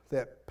people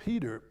that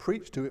Peter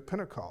preached to at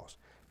Pentecost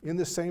in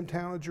the same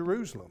town of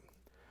Jerusalem.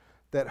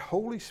 That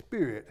Holy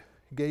Spirit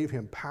gave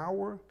him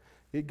power,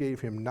 it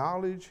gave him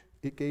knowledge,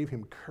 it gave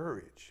him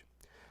courage.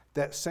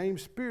 That same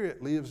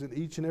Spirit lives in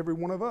each and every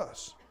one of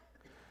us.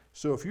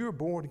 So if you're a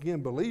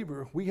born-again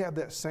believer, we have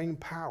that same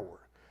power.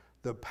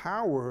 The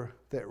power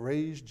that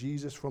raised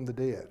Jesus from the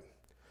dead.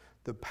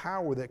 The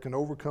power that can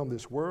overcome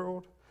this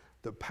world.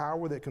 The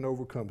power that can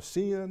overcome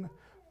sin.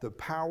 The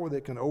power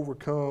that can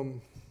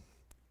overcome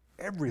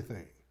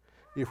everything.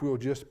 If we'll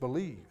just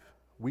believe,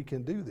 we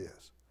can do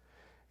this.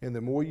 And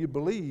the more you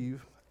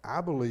believe,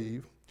 I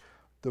believe,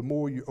 the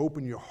more you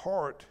open your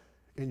heart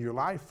and your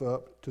life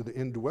up to the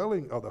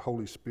indwelling of the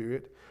Holy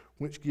Spirit,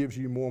 which gives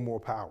you more and more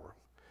power.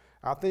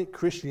 I think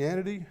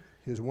Christianity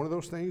is one of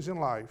those things in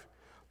life,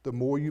 the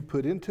more you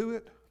put into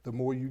it, the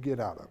more you get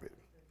out of it.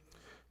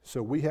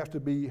 So we have to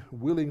be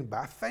willing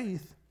by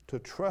faith to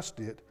trust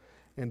it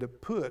and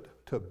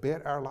to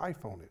bet our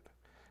life on it.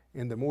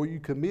 And the more you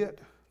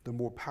commit, the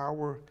more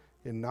power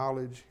and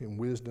knowledge and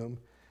wisdom.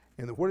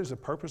 And what is the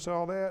purpose of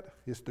all that?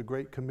 It's the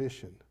Great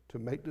Commission, to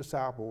make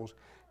disciples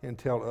and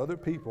tell other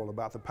people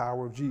about the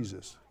power of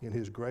Jesus and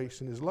his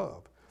grace and his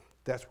love.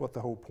 That's what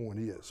the whole point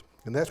is.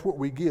 And that's what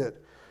we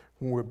get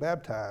when we're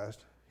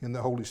baptized in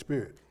the Holy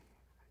Spirit.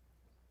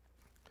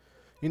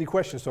 Any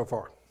questions so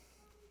far?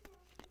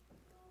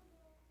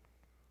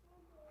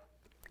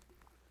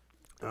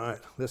 All right,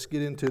 let's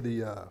get into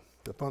the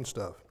fun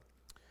stuff.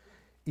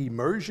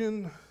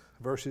 Immersion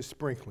versus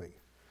sprinkling.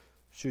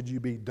 Should you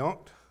be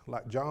dunked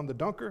like John the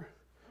Dunker,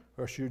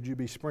 or should you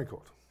be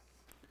sprinkled?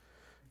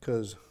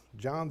 Because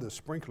John the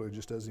Sprinkler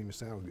just doesn't even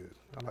sound good.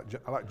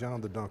 I like John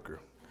the Dunker.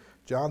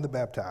 John the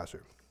Baptizer.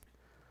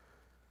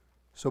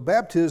 So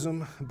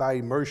baptism by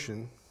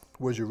immersion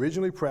was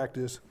originally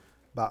practiced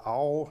by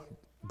all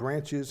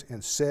branches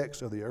and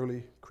sects of the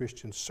early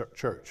Christian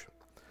church.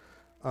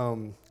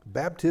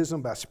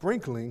 Baptism by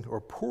sprinkling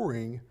or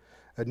pouring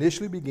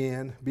initially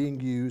began being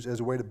used as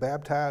a way to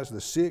baptize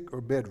the sick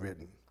or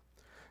bedridden.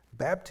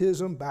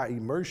 Baptism by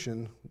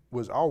immersion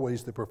was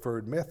always the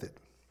preferred method.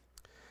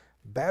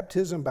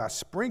 Baptism by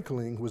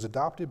sprinkling was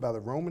adopted by the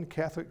Roman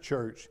Catholic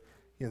Church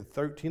in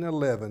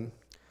 1311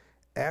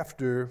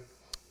 after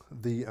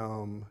the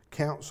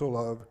Council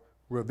of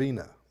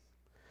Ravenna.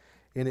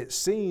 And it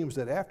seems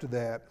that after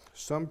that,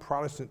 some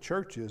Protestant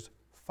churches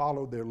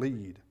followed their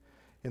lead,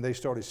 and they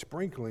started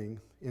sprinkling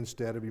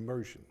instead of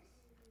immersion.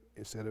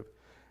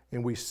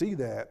 And we see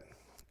that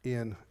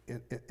in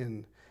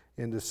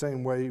the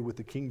same way with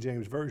the King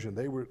James Version.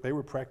 They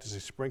were practicing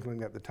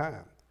sprinkling at the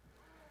time.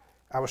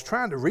 I was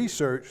trying to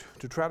research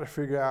to try to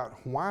figure out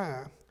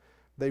why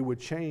they would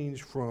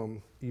change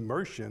from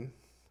immersion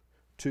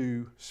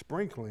to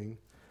sprinkling.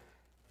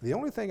 The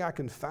only thing I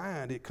can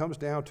find, it comes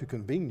down to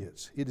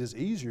convenience. It is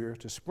easier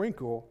to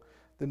sprinkle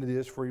than it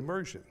is for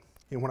immersion.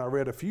 And when I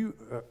read a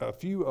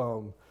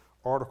few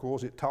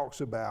articles, it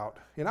talks about,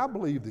 and I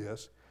believe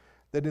this,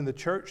 that in the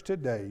church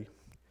today,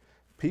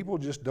 people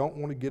just don't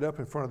want to get up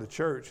in front of the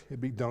church and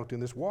be dunked in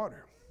this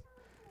water.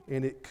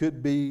 And it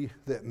could be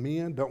that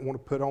men don't want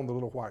to put on the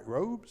little white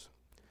robes.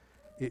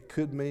 It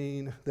could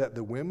mean that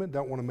the women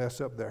don't want to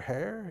mess up their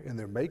hair and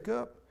their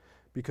makeup,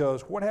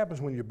 because what happens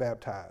when you're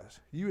baptized?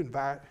 You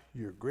invite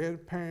your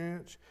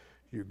grandparents,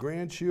 your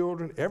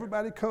grandchildren,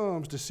 everybody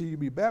comes to see you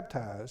be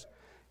baptized,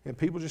 and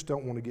people just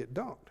don't want to get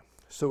dunked.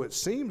 So it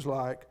seems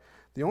like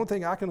the only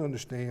thing I can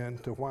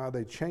understand to why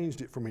they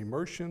changed it from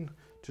immersion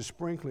to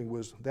sprinkling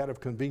was that of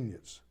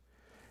convenience.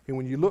 And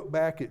when you look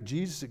back at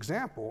Jesus'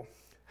 example,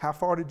 how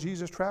far did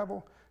Jesus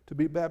travel to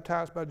be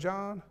baptized by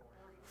John?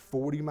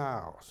 40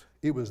 miles.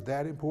 It was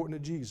that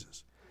important to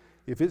Jesus.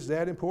 If it's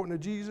that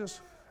important to Jesus,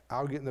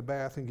 I'll get in the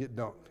bath and get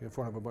dunked in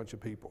front of a bunch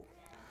of people.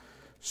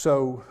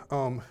 So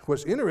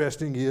what's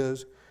interesting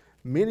is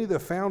many of the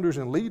founders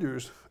and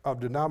leaders of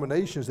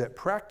denominations that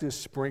practice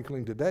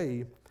sprinkling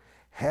today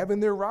have in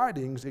their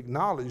writings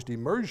acknowledged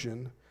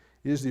immersion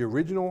is the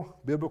original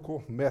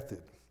biblical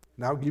method.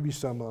 And I'll give you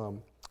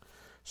some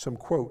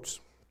quotes.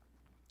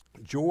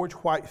 George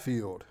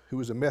Whitefield, who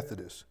was a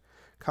Methodist,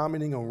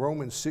 commenting on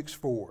Romans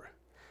 6:4,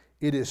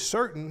 "It is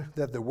certain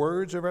that the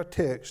words of our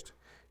text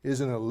is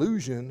an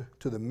allusion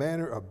to the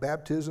manner of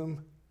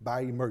baptism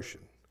by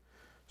immersion."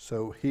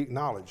 So he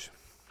acknowledged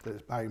that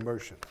it's by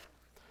immersion.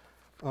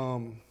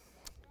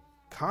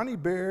 Connie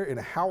Bear and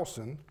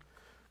Howson,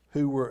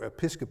 who were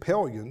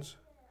Episcopalians,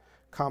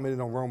 commented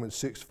on Romans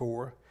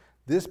 6:4,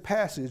 "This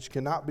passage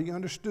cannot be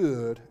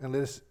understood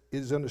unless it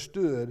is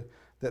understood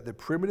that the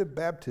primitive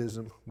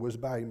baptism was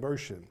by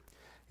immersion."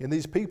 And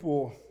these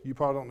people, you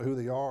probably don't know who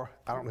they are.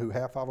 I don't know who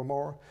half of them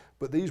are,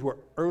 but these were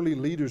early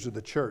leaders of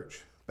the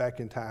church back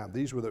in time.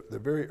 These were the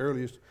very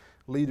earliest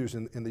leaders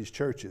in these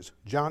churches.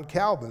 John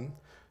Calvin,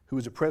 who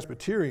was a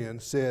Presbyterian,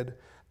 said,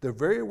 "The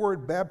very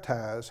word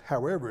baptize,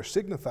 however,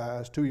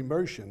 signifies to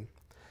immersion,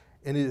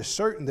 and it is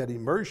certain that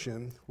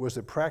immersion was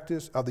the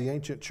practice of the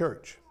ancient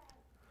church."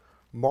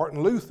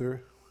 Martin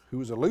Luther, who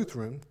was a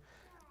Lutheran,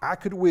 "I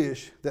could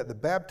wish that the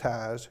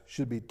baptized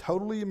should be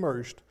totally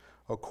immersed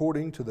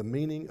according to the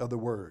meaning of the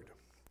word."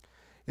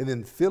 And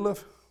then Philip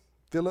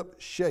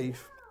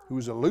Schaff, who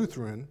was a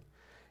Lutheran,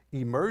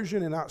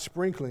 "Immersion and not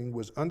sprinkling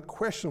was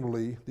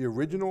unquestionably the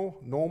original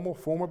normal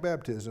form of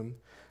baptism.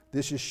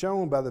 This is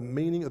shown by the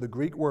meaning of the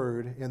Greek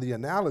word and the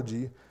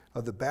analogy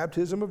of the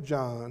baptism of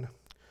John,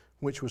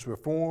 which was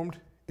performed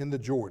in the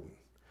Jordan."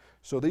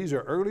 So these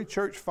are early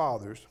church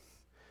fathers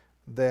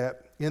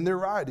that in their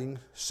writing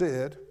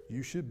said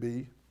you should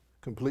be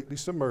completely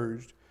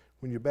submerged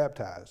when you're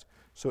baptized.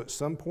 So at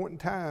some point in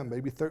time,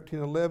 maybe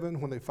 1311,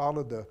 when they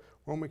followed the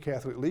Roman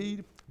Catholic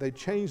lead, they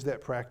changed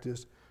that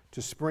practice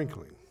to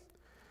sprinkling.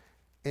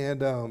 And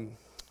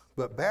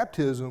but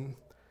baptism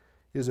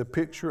is a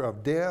picture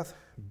of death,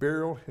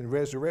 burial, and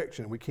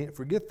resurrection. We can't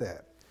forget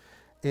that.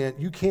 And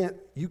you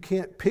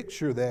can't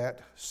picture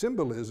that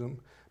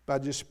symbolism by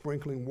just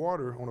sprinkling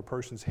water on a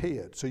person's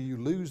head. So you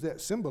lose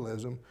that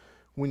symbolism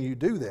when you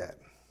do that.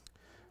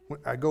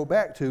 I go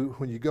back to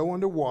when you go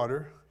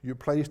underwater, you're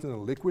placed in a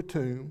liquid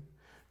tomb,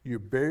 you're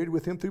buried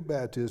with him through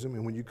baptism,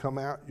 and when you come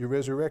out, you're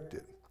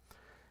resurrected.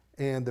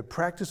 And the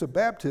practice of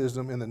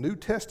baptism in the New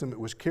Testament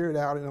was carried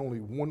out in only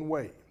one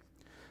way.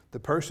 The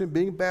person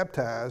being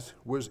baptized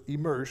was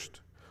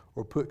immersed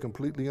or put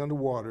completely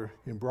underwater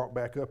and brought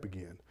back up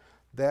again.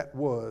 That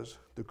was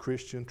the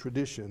Christian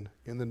tradition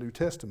in the New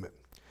Testament.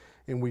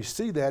 And we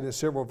see that in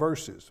several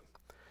verses.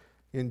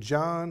 In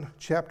John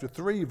chapter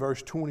 3,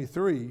 verse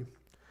 23,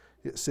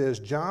 it says,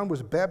 "John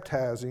was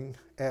baptizing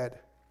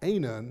at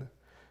Aenon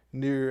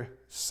near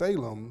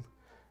Salem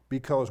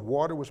because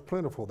water was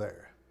plentiful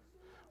there."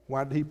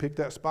 Why did he pick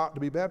that spot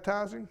to be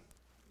baptizing?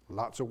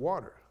 Lots of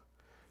water.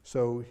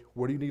 So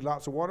what do you need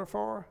lots of water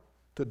for?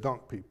 To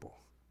dunk people,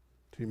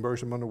 to immerse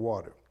them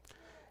underwater.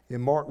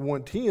 In Mark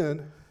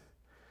 1:10,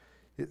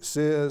 it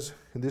says,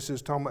 and this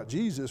is talking about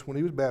Jesus when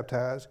he was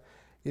baptized,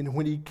 and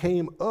when he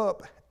came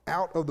up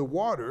out of the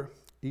water,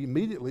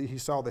 immediately he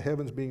saw the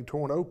heavens being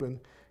torn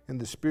open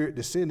and the Spirit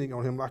descending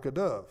on him like a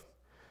dove.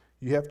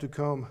 You have to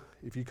come,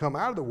 if you come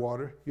out of the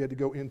water, you had to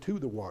go into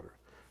the water.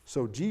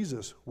 So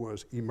Jesus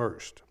was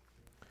immersed.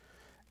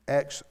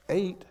 Acts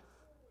 8,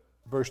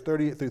 verse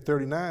 38 through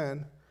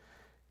 39,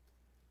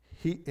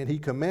 he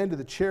commanded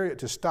the chariot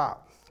to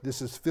stop.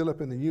 This is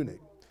Philip and the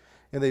eunuch.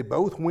 And they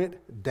both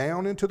went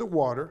down into the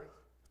water,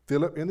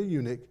 Philip and the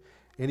eunuch,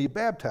 and he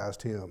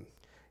baptized him.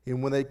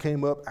 And when they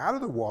came up out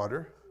of the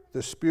water,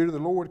 the Spirit of the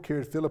Lord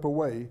carried Philip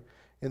away,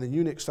 and the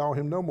eunuch saw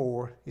him no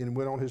more and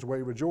went on his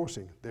way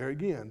rejoicing. There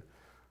again,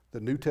 the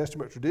New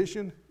Testament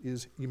tradition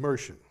is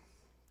immersion.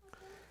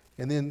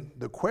 And then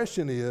the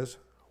question is,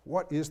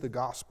 what is the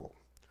gospel?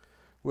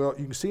 Well,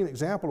 you can see an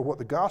example of what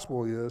the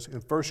gospel is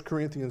in 1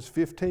 Corinthians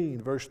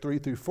 15, verse 3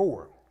 through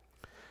 4.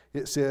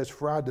 It says,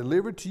 "For I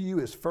delivered to you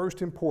as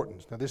first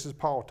importance." Now this is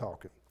Paul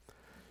talking.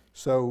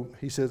 So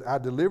he says, "I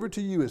delivered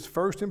to you as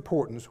first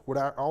importance what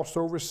I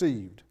also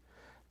received,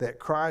 that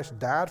Christ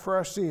died for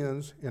our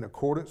sins in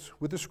accordance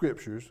with the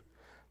Scriptures,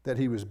 that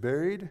he was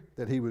buried,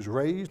 that he was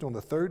raised on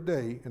the third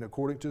day in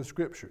according to the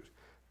Scriptures."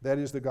 That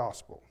is the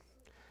gospel.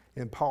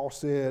 And Paul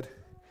said,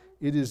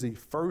 it is the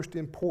first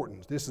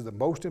importance. This is the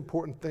most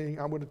important thing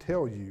I'm going to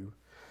tell you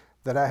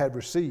that I had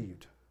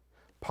received.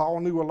 Paul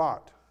knew a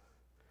lot.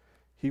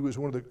 He was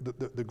one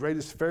of the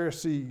greatest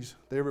Pharisees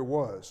there ever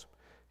was.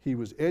 He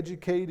was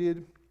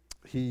educated,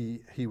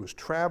 he was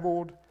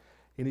traveled,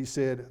 and he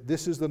said,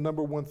 this is the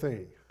number one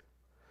thing.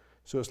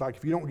 So it's like,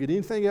 if you don't get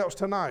anything else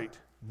tonight,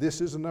 this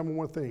is the number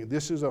one thing.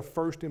 This is of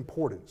first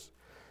importance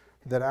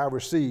that I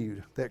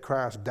received, that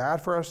Christ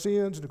died for our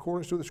sins in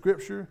accordance to the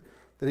Scripture,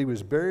 that he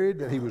was buried,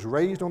 that he was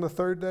raised on the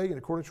third day in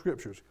accordance to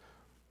Scriptures.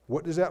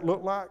 What does that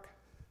look like?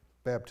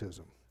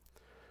 Baptism.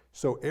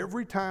 So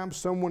every time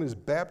someone is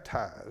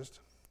baptized,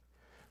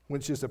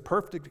 which is a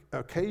perfect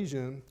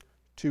occasion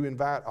to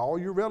invite all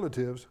your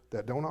relatives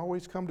that don't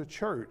always come to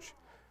church,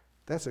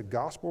 that's a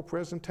gospel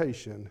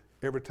presentation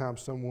every time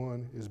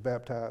someone is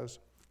baptized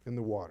in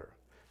the water,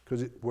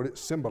 because what it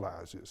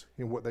symbolizes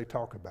and what they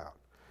talk about.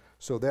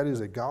 So that is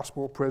a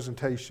gospel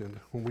presentation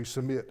when we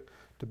submit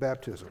to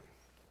baptism.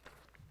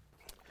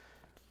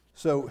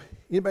 So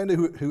anybody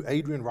know who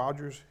Adrian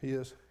Rogers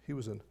is? He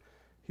was an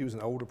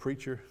older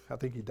preacher. I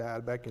think he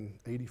died back in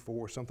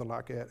 '84, something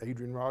like that.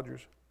 Adrian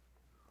Rogers.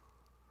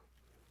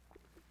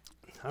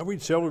 I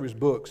read several of his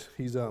books.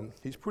 He's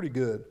pretty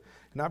good.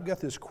 And I've got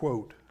this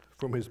quote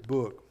from his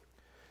book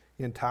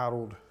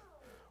entitled,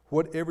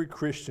 "What Every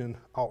Christian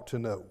Ought to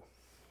Know."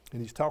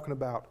 And he's talking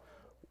about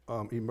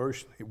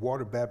immersion,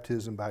 water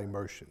baptism by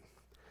immersion.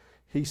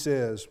 He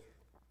says,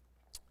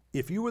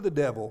 "If you were the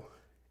devil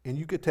and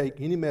you could take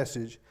any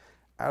message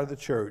out of the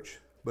church,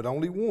 but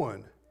only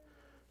one,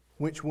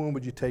 which one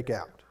would you take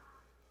out?"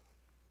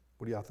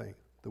 What do y'all think?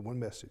 The one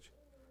message.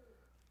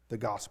 The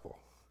gospel.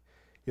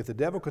 If the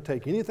devil could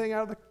take anything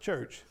out of the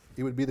church,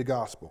 it would be the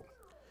gospel.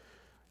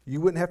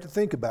 You wouldn't have to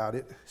think about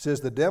it. It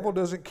says the devil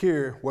doesn't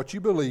care what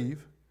you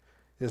believe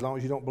as long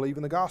as you don't believe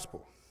in the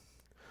gospel.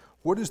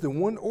 What is the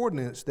one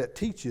ordinance that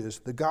teaches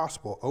the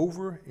gospel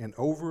over and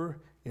over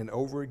and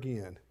over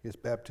again? It's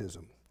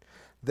baptism.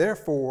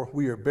 "Therefore,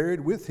 we are buried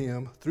with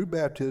him through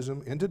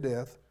baptism into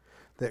death,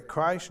 that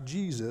Christ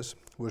Jesus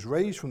was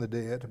raised from the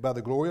dead by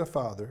the glory of the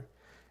Father.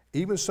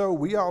 Even so,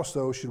 we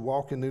also should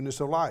walk in newness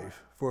of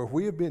life. For if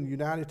we have been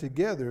united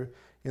together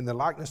in the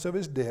likeness of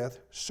his death,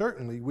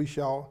 certainly we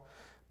shall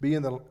be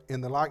in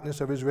the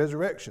likeness of his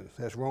resurrection."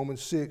 That's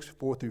Romans 6,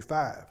 4 through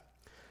 5.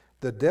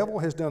 The devil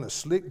has done a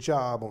slick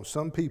job on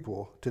some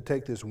people to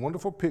take this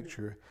wonderful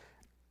picture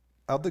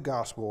of the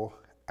gospel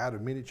out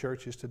of many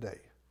churches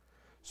today.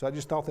 So I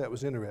just thought that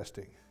was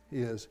interesting.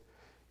 Is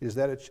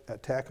that an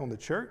attack on the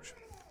church?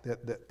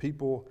 That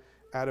people,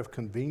 out of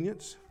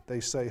convenience, they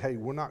say, hey,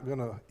 we're not going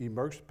to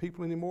immerse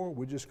people anymore.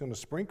 We're just going to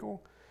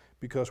sprinkle.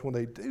 Because when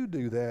they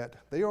do that,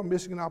 they are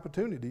missing an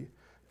opportunity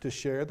to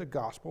share the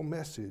gospel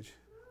message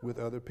with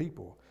other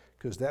people.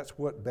 Because that's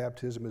what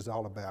baptism is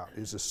all about.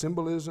 It's a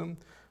symbolism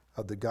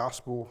of the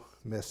gospel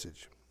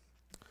message.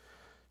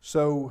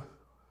 So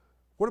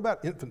what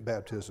about infant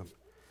baptism?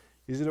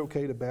 Is it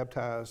okay to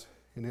baptize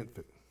an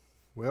infant?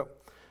 Well,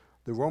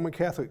 the Roman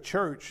Catholic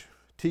Church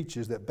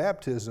teaches that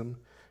baptism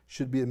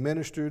should be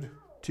administered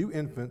to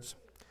infants,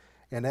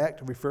 an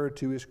act referred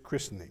to as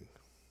christening.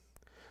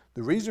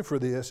 The reason for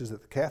this is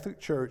that the Catholic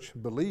Church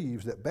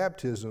believes that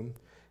baptism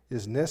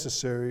is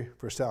necessary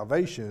for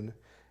salvation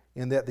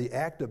and that the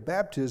act of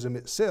baptism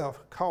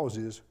itself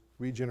causes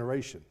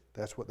regeneration.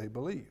 That's what they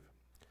believe.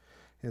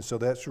 And so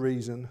that's the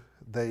reason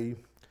they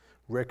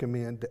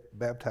recommend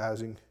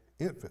baptizing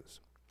infants.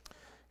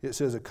 It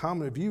says a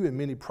common view in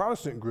many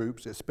Protestant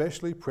groups,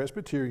 especially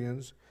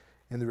Presbyterians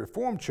and the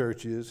Reformed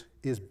churches,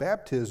 is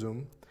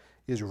baptism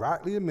is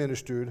rightly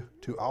administered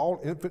to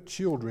all infant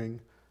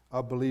children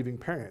of believing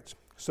parents.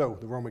 So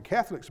the Roman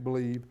Catholics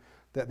believe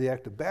that the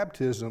act of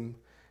baptism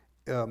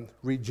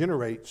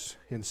regenerates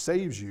and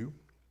saves you.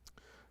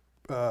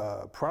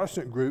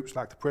 Protestant groups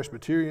like the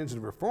Presbyterians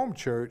and the Reformed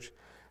Church,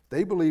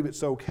 they believe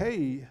it's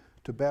okay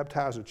to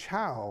baptize a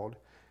child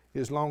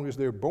as long as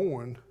they're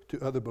born to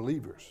other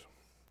believers.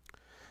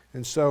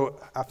 And so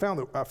I found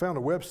a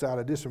website,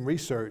 I did some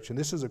research, and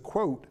this is a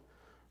quote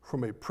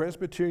from a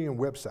Presbyterian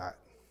website.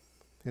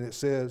 And it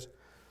says,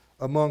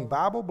 among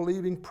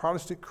Bible-believing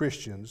Protestant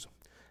Christians,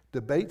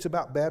 debates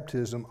about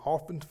baptism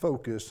often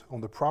focus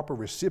on the proper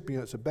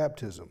recipients of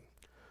baptism.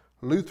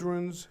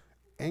 Lutherans,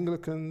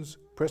 Anglicans,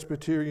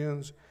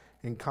 Presbyterians,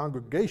 and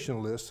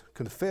Congregationalists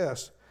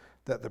confess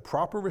that the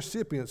proper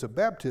recipients of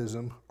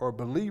baptism are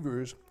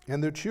believers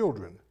and their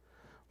children,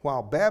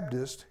 while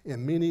Baptists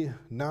and many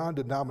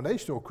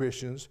non-denominational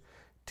Christians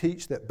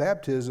teach that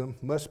baptism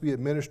must be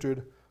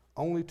administered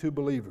only to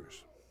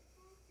believers.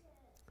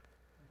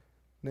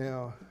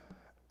 Now,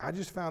 I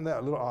just found that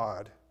a little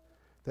odd,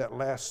 that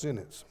last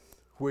sentence,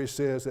 where it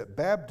says that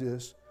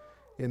Baptists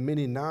and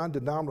many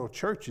non-denominational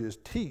churches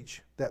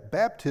teach that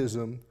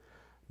baptism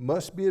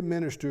must be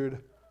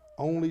administered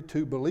only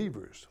to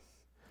believers.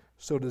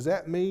 So does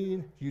that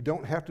mean you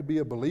don't have to be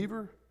a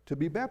believer to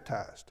be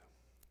baptized?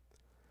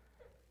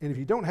 And if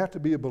you don't have to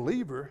be a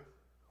believer,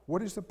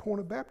 what is the point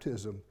of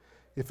baptism?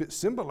 If it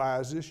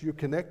symbolizes you're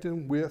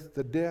connecting with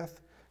the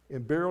death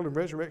and burial and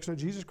resurrection of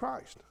Jesus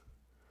Christ.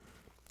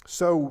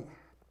 So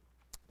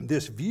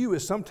this view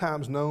is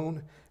sometimes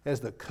known as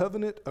the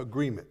covenant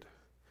agreement.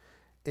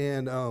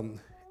 And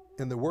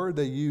the word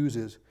they use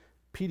is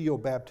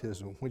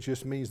pedobaptism, which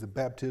just means the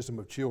baptism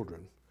of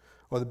children,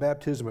 or the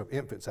baptism of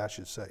infants, I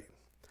should say.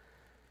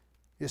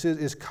 It says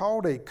it's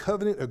called a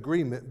covenant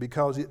agreement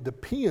because it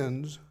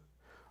depends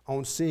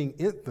on seeing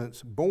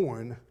infants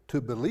born to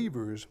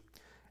believers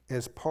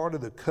as part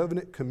of the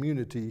covenant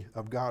community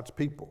of God's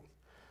people.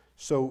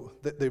 So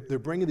they're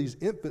bringing these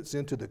infants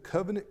into the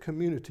covenant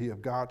community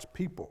of God's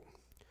people.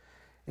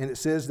 And it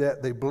says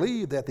that they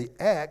believe that the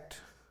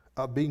act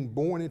of being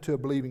born into a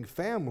believing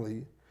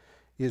family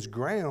is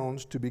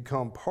grounds to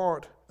become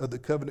part of the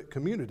covenant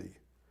community,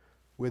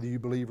 whether you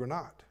believe or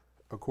not,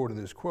 according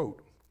to this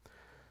quote.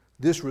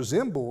 This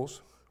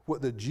resembles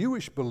what the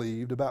Jewish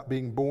believed about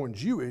being born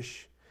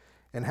Jewish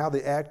and how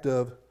the act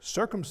of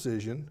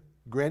circumcision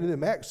granted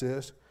them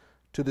access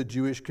to the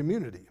Jewish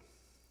community.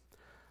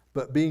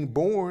 But being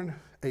born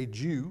a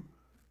Jew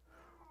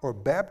or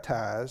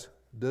baptized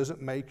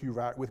doesn't make you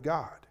right with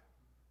God.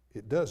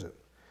 It doesn't.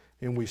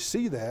 And we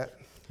see that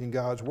in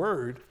God's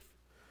Word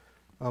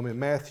in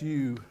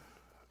Matthew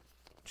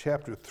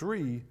chapter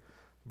 3,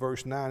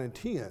 verse 9 and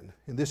 10.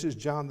 And this is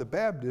John the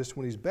Baptist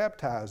when he's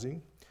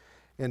baptizing,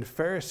 and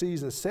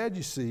Pharisees and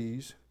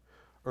Sadducees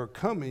are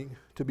coming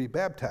to be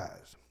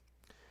baptized.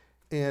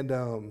 And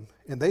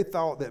they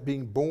thought that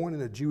being born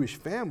in a Jewish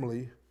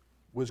family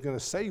was going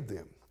to save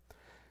them.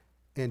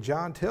 And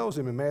John tells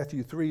them in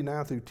Matthew 3,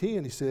 9 through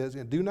 10, he says,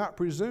 "And do not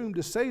presume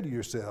to say to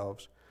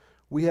yourselves,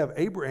 we have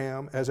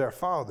Abraham as our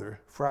father,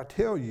 for I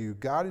tell you,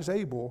 God is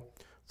able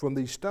from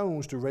these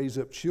stones to raise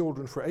up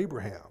children for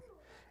Abraham.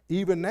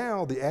 Even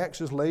now the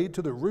axe is laid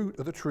to the root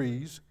of the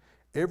trees.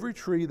 Every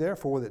tree,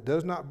 therefore, that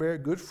does not bear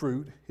good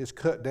fruit is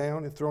cut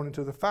down and thrown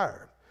into the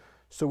fire."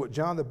 So what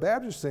John the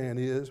Baptist is saying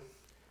is,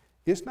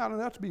 it's not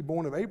enough to be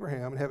born of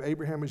Abraham and have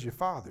Abraham as your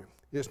father.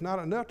 It's not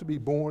enough to be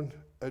born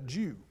a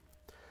Jew.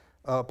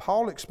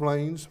 Paul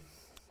explains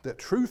that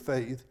true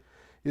faith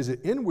is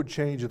an inward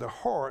change of the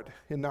heart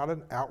and not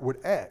an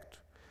outward act.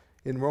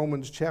 In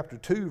Romans chapter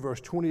 2, verse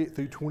 28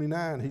 through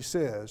 29, he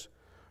says,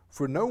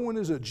 "For no one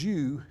is a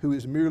Jew who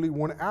is merely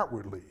one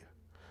outwardly,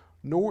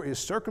 nor is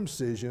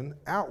circumcision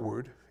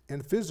outward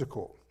and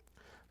physical.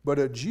 But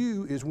a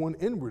Jew is one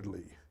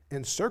inwardly,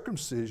 and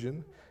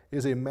circumcision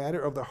is a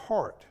matter of the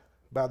heart,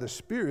 by the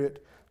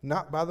Spirit,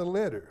 not by the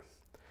letter.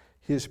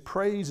 His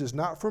praise is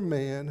not from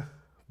man,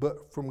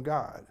 but from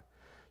God."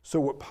 So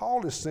what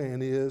Paul is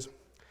saying is,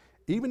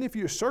 even if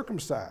you're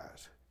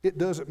circumcised, it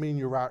doesn't mean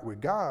you're right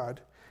with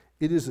God.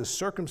 It is a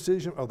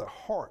circumcision of the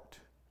heart.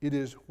 It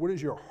is, what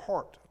is your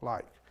heart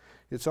like?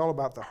 It's all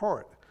about the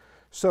heart.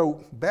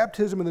 So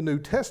baptism in the New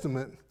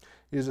Testament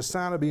is a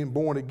sign of being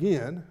born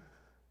again,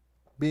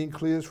 being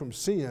cleansed from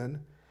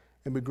sin,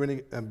 and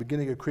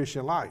beginning a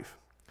Christian life.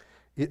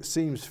 It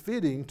seems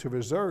fitting to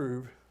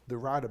reserve the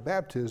rite of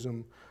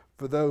baptism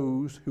for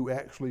those who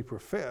actually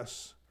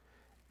profess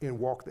and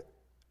walk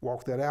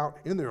that out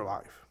in their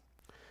life.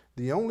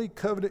 The only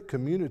covenant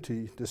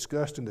community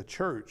discussed in the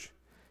church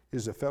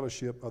is the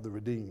fellowship of the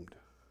redeemed.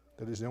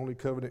 That is the only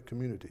covenant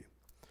community.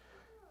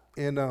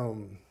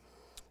 In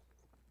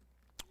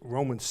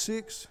Romans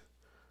 6,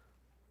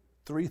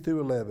 3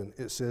 through 11,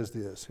 it says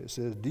this. It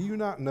says, "Do you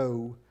not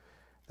know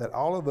that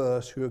all of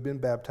us who have been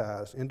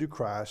baptized into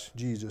Christ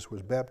Jesus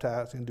was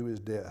baptized into his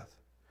death?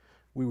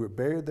 We were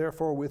buried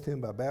therefore with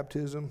him by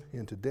baptism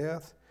into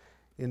death,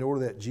 in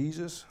order that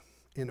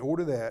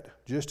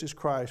just as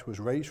Christ was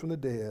raised from the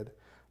dead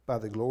by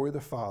the glory of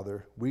the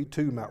Father, we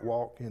too might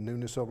walk in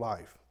newness of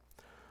life.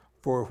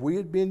 For if we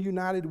had been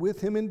united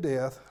with him in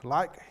death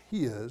like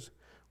his,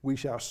 we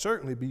shall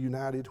certainly be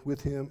united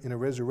with him in a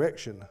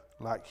resurrection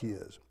like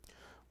his.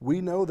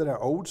 We know that our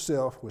old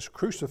self was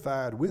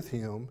crucified with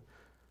him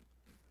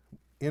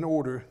in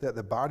order that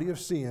the body of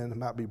sin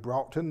might be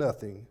brought to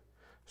nothing,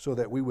 so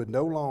that we would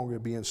no longer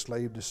be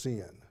enslaved to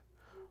sin.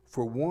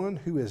 For one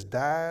who has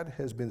died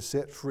has been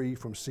set free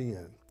from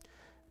sin.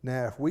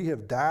 Now, if we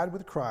have died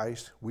with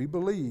Christ, we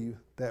believe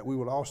that we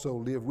will also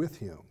live with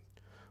him.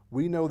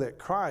 We know that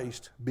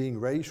Christ, being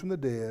raised from the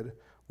dead,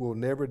 will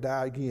never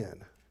die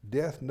again.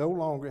 Death no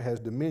longer has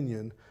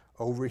dominion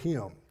over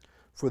him.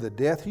 For the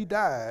death he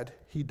died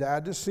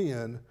to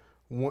sin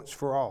once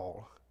for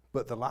all.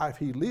 But the life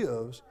he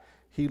lives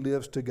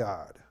to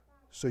God.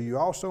 So you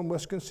also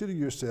must consider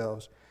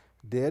yourselves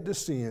dead to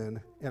sin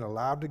and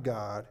alive to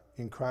God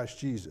in Christ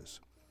Jesus.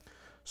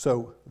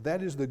 So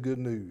that is the good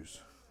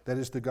news. That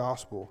is the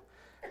gospel.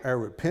 Our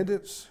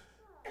repentance,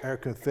 our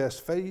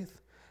confessed faith,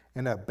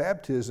 and our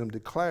baptism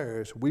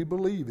declares we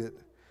believe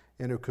it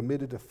and are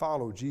committed to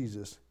follow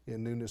Jesus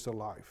in newness of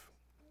life.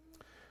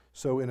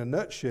 So in a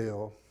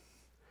nutshell,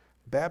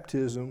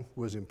 baptism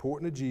was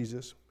important to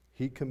Jesus.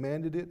 He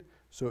commanded it,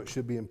 so it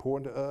should be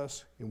important to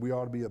us, and we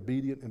ought to be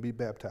obedient and be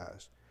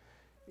baptized.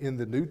 In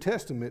the New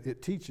Testament,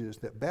 it teaches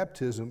that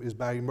baptism is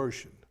by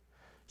immersion.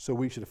 So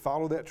we should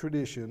follow that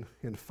tradition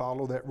and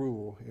follow that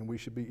rule, and we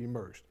should be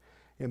immersed.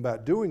 And by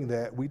doing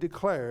that, we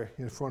declare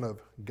in front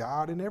of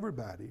God and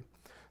everybody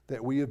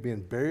that we have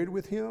been buried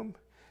with him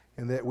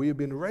and that we have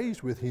been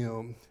raised with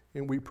him,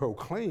 and we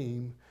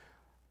proclaim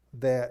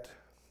that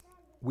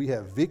we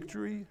have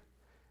victory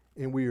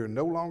and we are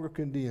no longer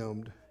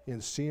condemned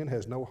and sin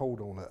has no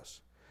hold on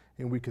us.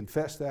 And we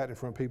confess that in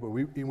front of people.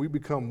 And we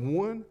become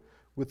one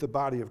with the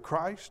body of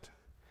Christ.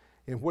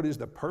 And what is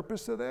the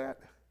purpose of that?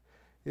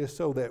 Is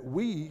so that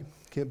we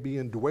can be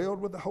indwelled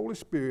with the Holy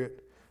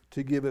Spirit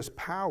to give us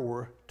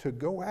power to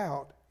go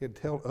out and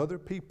tell other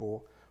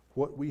people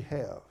what we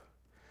have,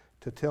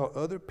 to tell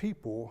other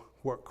people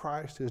what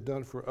Christ has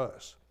done for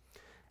us.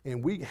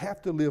 And we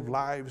have to live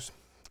lives,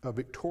 a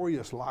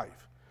victorious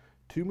life.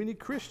 Too many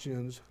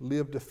Christians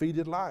live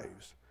defeated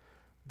lives.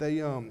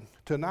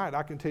 Tonight,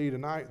 I can tell you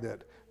tonight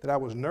that I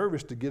was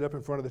nervous to get up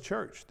in front of the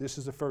church. This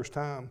is the first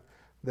time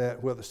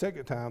the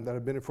second time that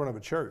I've been in front of a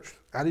church.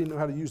 I didn't know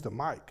how to use the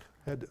mic.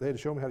 They had to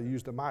show me how to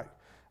use the mic.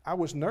 I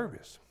was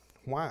nervous.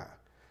 Why?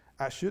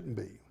 I shouldn't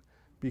be.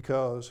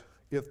 Because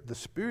if the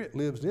Spirit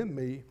lives in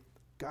me,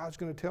 God's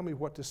going to tell me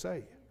what to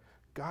say.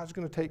 God's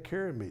going to take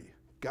care of me.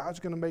 God's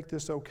going to make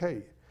this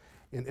okay.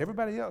 And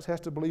everybody else has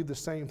to believe the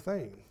same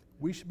thing.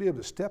 We should be able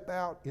to step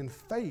out in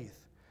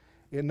faith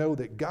and know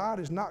that God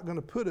is not going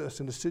to put us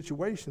in a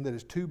situation that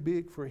is too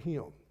big for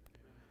him.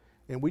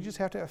 And we just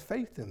have to have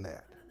faith in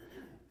that.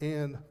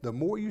 And the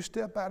more you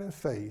step out in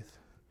faith,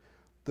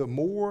 the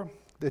more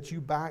that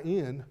you buy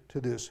in to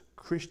this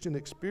Christian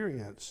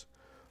experience,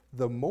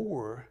 the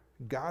more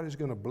God is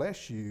going to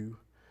bless you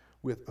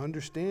with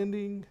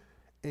understanding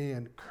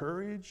and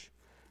courage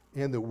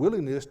and the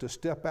willingness to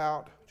step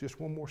out just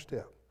one more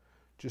step.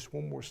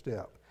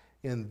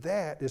 And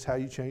that is how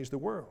you change the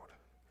world.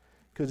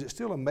 Because it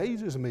still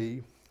amazes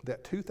me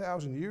that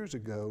 2,000 years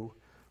ago,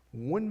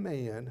 one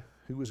man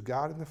who was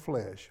God in the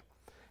flesh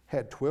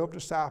had 12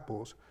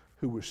 disciples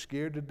who were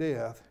scared to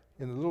death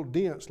and a little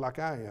dense like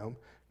I am,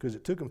 because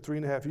it took them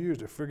 3.5 years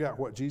to figure out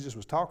what Jesus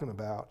was talking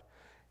about.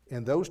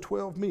 And those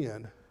 12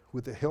 men,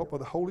 with the help of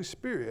the Holy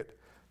Spirit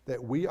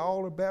that we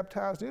all are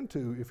baptized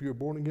into if you're a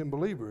born-again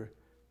believer,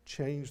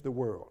 changed the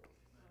world.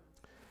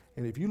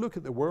 And if you look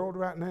at the world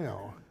right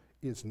now,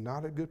 it's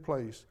not a good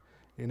place,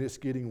 and it's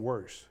getting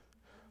worse.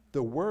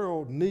 The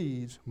world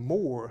needs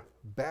more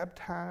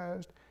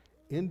baptized,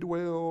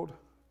 indwelled,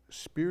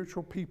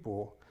 spiritual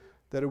people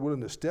that are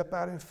willing to step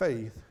out in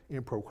faith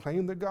and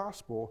proclaim the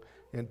gospel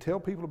and tell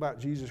people about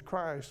Jesus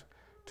Christ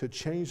to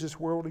change this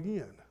world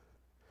again.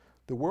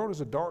 The world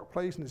is a dark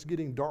place and it's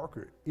getting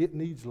darker. It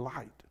needs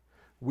light.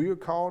 We are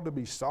called to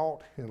be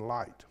salt and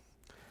light.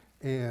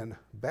 And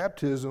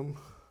baptism,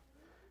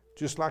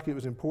 just like it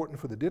was important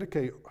for the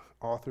Didache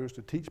authors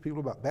to teach people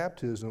about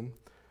baptism,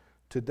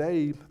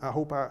 today I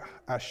hope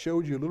I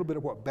showed you a little bit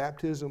of what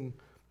baptism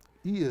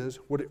is,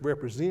 what it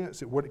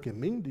represents, and what it can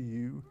mean to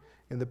you,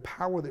 and the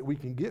power that we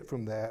can get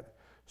from that,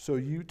 so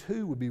you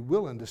too would be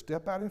willing to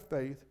step out in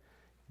faith,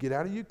 get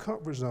out of your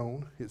comfort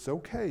zone, it's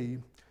okay,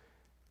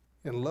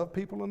 and love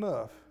people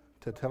enough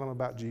to tell them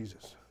about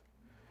Jesus.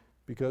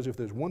 Because if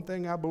there's one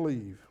thing I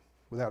believe,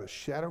 without a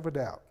shadow of a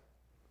doubt,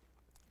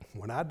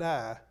 when I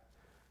die,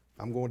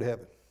 I'm going to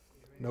heaven,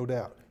 no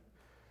doubt.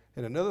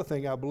 And another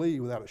thing I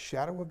believe, without a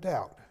shadow of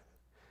doubt,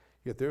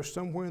 if there's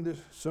someone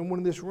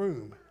in this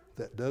room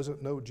that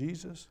doesn't know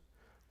Jesus,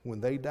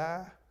 when they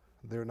die,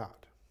 they're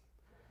not.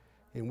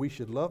 And we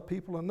should love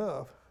people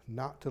enough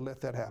not to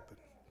let that happen.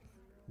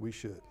 We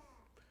should.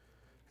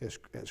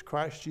 As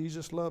Christ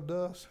Jesus loved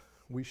us,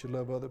 we should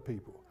love other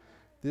people.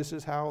 This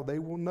is how they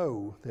will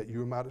know that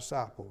you're my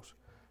disciples.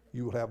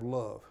 You will have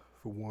love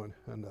for one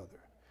another.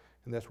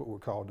 And that's what we're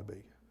called to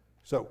be.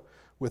 So,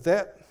 with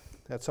that,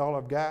 that's all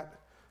I've got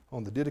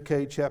on the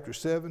Didache chapter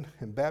 7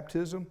 and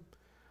baptism.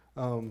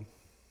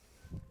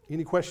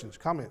 Any questions,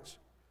 comments?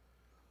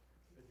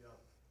 Good job.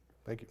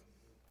 Thank you.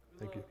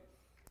 Thank you.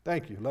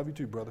 Thank you. Love you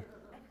too, brother.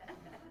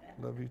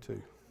 Love you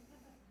too.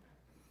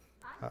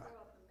 I grew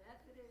up a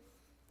Methodist,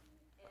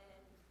 and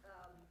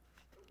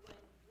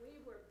when we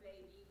were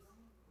babies,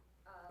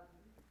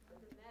 the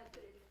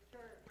Methodist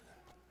church,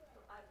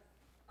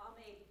 I'm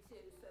 82,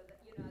 so that,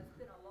 it's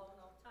been a long,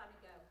 long time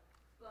ago,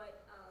 but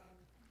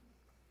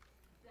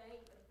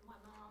my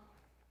mom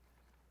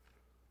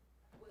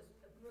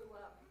grew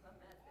up a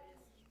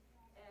Methodist,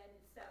 and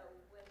so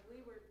when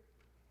we were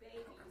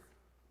babies,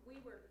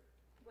 we were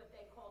what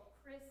they called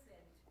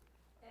christened,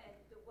 and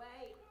the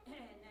way,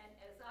 and then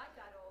as I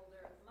got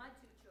older, my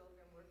two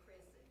children were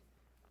christened,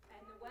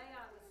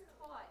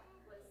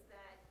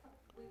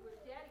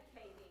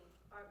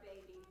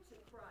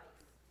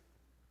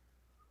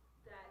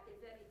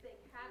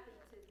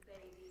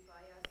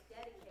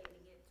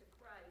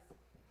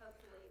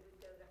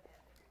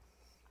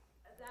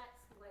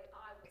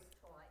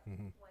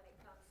 Mhm. when it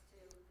comes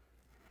to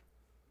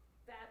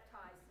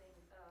baptizing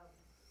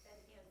an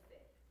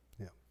infant.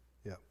 Yeah,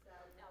 yeah. So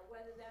now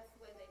whether that's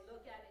the way they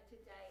look at it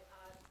today,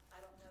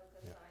 I don't know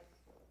because Yeah. I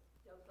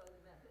don't go to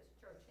the Methodist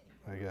church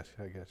anymore.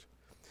 I guess.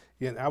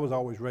 Yeah, and I was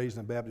always raised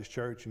in a Baptist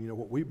church, and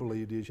what we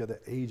believed is you have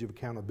the age of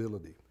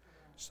accountability.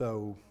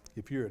 So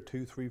if you're a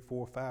 2, 3,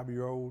 4,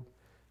 5-year-old,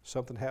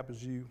 something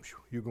happens to you,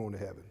 you're going to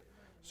heaven.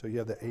 So you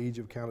have the age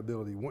of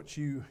accountability. Once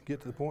you get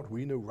to the point where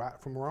you know right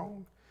from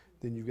wrong,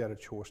 then you've got a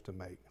choice to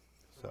make.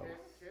 So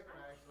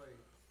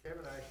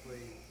Kevin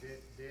actually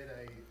did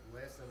a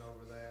lesson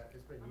over that.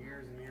 It's been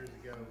years and years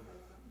ago.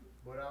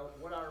 But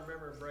what I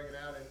remember bringing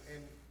out,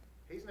 and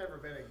he's never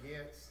been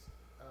against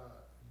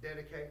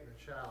dedicating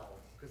a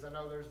child, because I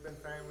know there's been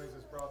families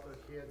that's brought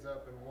their kids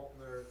up and wanting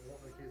their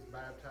kids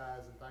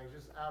baptized and things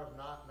just out of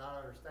not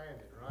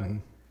understanding, right?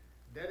 Mhm.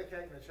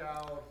 Dedicating a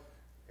child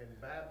and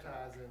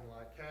baptizing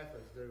like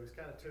Catholics do is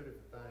kind of two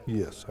different things.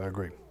 yes, I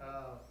agree.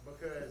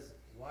 Because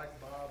like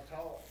Bob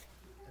taught,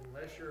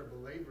 unless you're a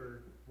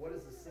believer, what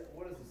is the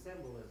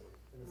symbolism?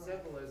 And the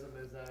symbolism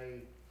is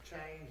a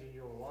change in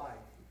your life.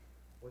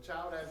 Well, a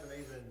child hasn't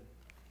even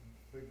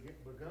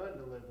begun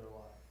to live their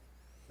life.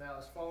 Now,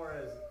 as far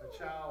as a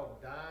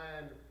child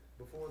dying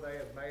before they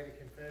have made a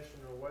confession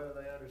or whether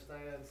they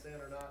understand sin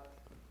or not,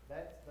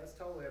 that's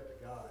totally up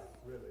to God,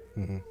 really.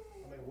 Mhm.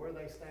 I mean, where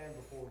they stand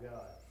before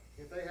God.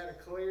 If they had a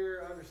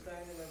clear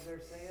understanding of their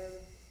sin,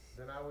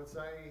 then I would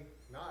say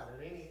not at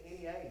any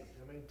age.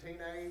 I mean,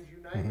 teenage, you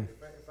name it.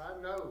 If I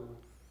know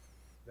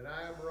that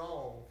I am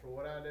wrong for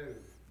what I do,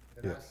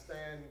 then I Yeah.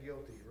 stand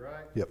guilty,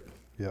 right? Yep.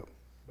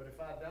 But if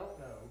I don't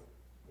know,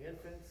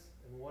 infants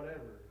and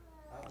whatever,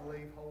 I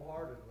believe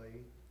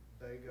wholeheartedly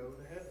they go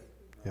to heaven.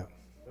 Yeah.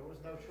 There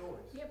was no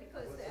choice. Yeah,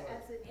 because whatsoever.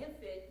 as an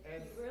infant,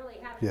 And- you really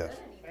haven't Yes.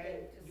 done And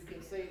anything you to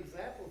can see. see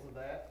examples of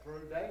that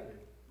through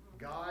David.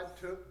 God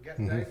got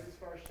Mhm. David's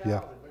first Yeah.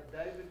 child, but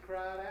David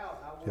cried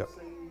out, I will Yep.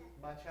 see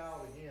my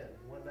child again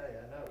one day,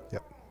 I know.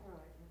 Yep.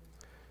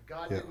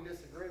 God Yep. didn't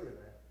disagree with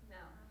that. No.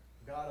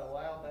 God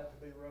allowed that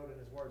to be wrote in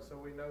his word, so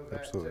we know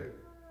that Absolutely. too.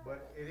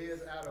 But it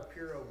is out of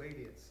pure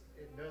obedience.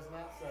 It does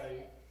not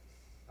say,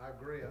 I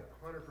agree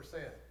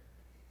 100%.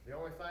 The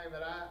only thing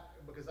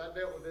that because I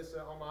dealt with this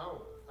on my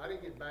own, I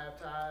didn't get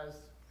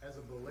baptized as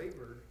a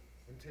believer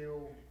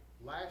until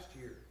last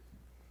year.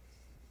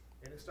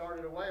 And it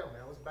started away on me.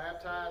 I was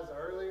baptized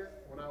earlier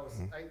when I was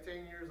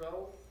 18 years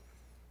old,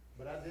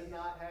 but I did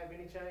not have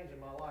any change in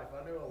my life.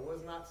 I knew I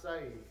was not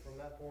saved from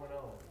that point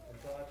on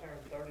until I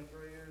turned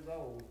 33 years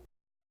old.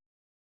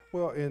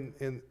 Well, and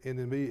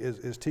in me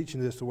is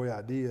teaching this the way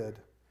I did.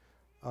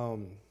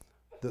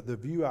 The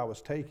view I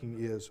was taking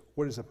is,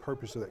 what is the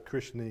purpose of that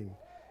christening?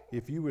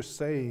 If you were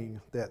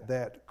saying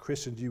that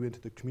christened you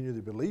into the community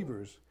of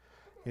believers,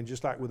 and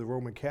just like with the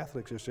Roman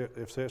Catholics,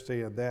 if they're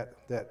saying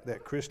that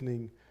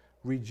christening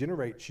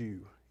regenerates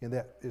you and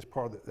that is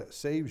part of that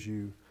saves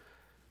you,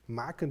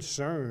 my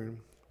concern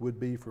would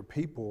be for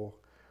people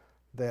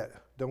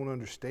that don't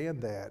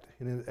understand that,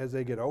 and as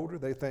they get older,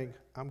 they think,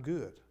 I'm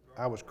good.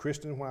 I was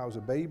Christian when I was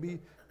a baby.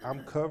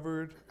 I'm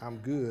covered. I'm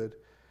good.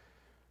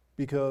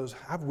 Because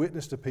I've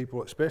witnessed to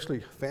people, especially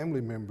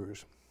family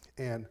members,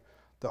 and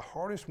the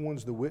hardest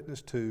ones to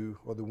witness to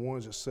are the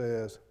ones that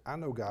says, I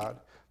know God.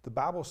 The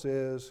Bible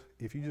says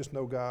if you just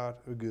know God,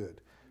 you're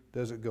good.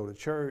 Doesn't go to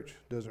church,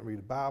 doesn't read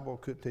the Bible,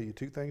 couldn't tell you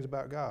 2 things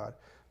about God,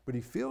 but he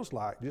feels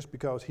like just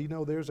because he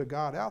knows there's a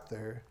God out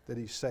there that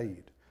he's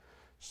saved.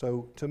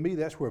 So to me,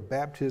 that's where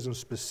baptism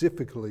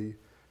specifically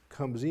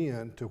comes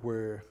in, to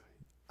where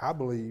I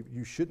believe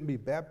you shouldn't be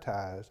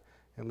baptized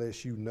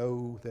unless you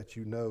know that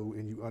you know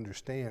and you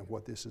understand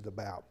what this is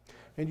about.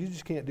 And you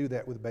just can't do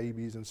that with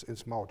babies and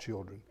small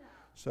children.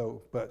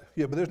 So, but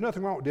there's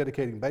nothing wrong with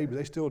dedicating babies.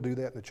 They still do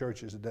that in the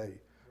churches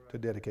today, to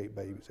dedicate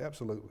babies.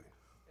 Absolutely.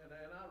 And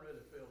I really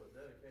feel that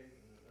dedicating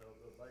of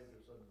the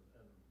babies and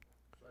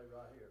say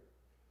right here,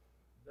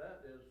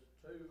 that is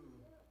two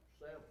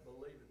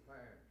self-believing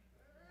parents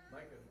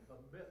making a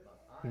commitment.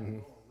 I am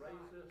going to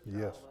raise this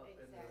Yes. child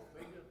up in the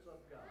obedience of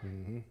God.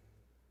 Mm-hmm.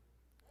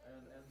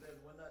 And then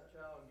when that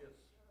child gets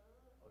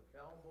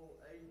accountable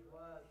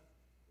age-wise,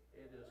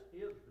 it is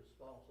his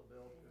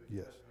responsibility to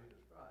Yes. accept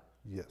Jesus Christ.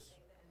 Yes.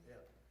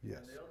 Yeah.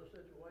 Yes. And the other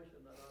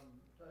situation that I'm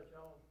touching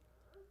on,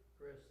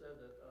 Chris said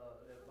that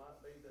it might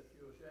be that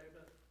you're ashamed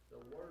of it.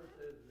 The word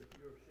says that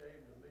you're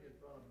ashamed of me in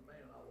front of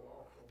man, I will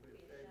also be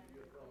ashamed of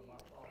you in front of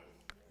my Father.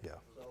 Yeah.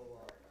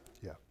 So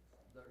Yeah.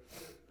 there's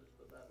strictness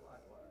to that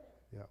likewise.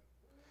 Yeah.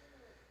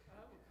 I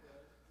have a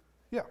question.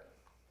 Yeah.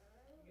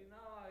 You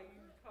know, like you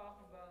was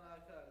talking about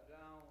like that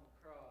guy on the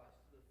cross,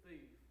 the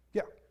thief.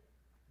 Yeah.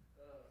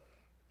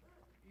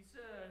 You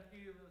said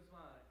he was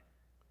like,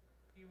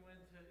 he's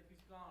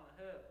gone to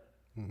heaven,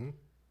 Mm-hmm.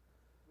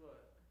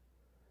 but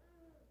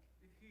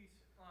he's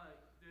like,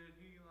 did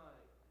he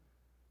like,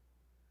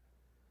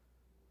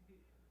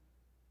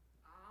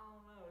 I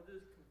don't know, it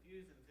is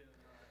confusing to me.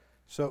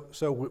 Like,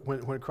 So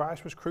when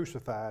Christ was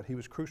crucified, he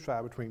was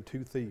crucified between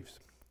 2 thieves.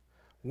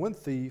 One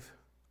thief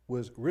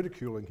was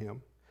ridiculing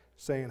him,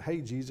 saying,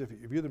 hey, Jesus,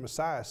 if you're the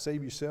Messiah,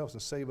 save yourselves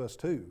and save us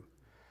too.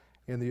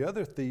 And the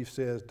other thief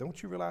says,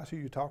 don't you realize who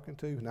you're talking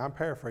to? Now, I'm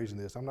paraphrasing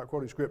this. I'm not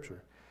quoting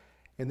scripture.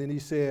 And then he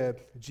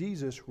said,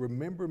 Jesus,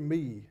 remember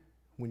me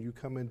when you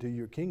come into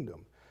your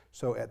kingdom.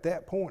 So at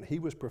that point, he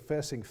was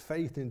professing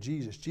faith in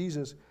Jesus.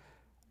 Jesus,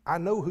 I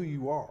know who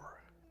you are.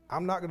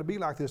 I'm not going to be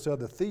like this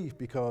other thief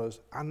because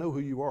I know who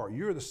you are.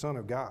 You're the Son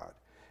of God.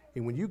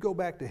 And when you go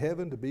back to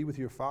heaven to be with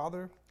your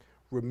Father,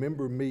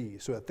 remember me.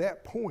 So at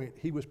that point,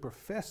 he was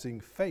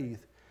professing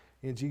faith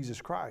in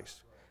Jesus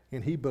Christ.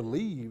 And he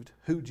believed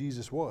who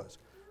Jesus was.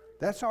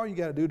 That's all you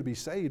got to do to be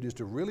saved, is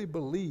to really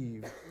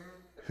believe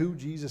who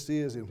Jesus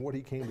is and what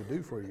he came to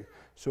do for you.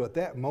 So at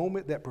that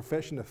moment, that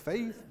profession of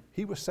faith,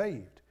 he was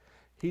saved.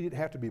 He didn't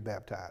have to be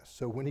baptized.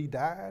 So when he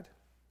died,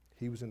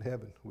 he was in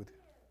heaven with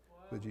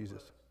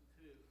Jesus.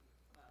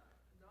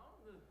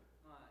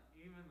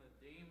 Even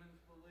the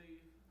demons believe.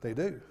 They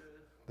do.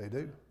 They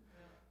do.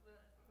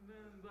 Then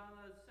by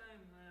that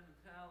same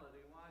mentality,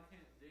 why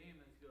can't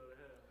demons go to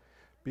hell?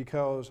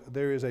 Because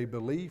there is a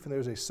belief and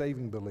there's a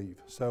saving belief.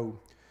 So,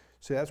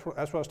 see, that's what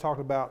I was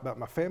talking about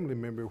my family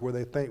member, where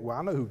they think, well,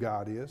 I know who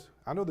God is.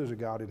 I know there's a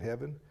God in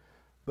heaven.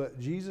 But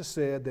Jesus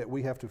said that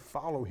we have to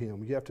follow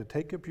him. You have to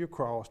take up your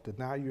cross,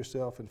 deny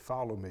yourself, and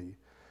follow me.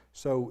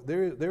 So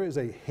there is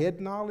a head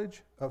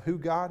knowledge of who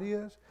God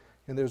is,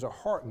 and there's a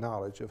heart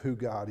knowledge of who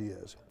God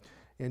is.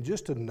 And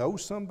just to know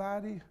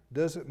somebody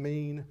doesn't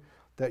mean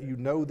that you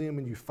know them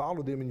and you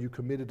follow them and you're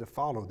committed to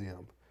follow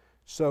them.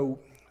 So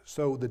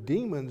the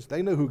demons,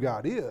 they know who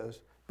God is,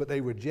 but they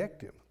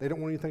reject him. They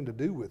don't want anything to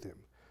do with him.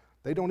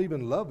 They don't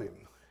even love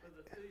him. But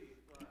the thief,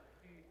 like,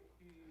 he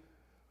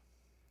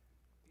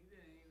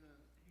didn't even,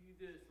 he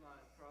just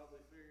like probably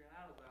figured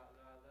out about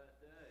God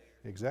that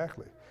day.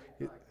 Exactly.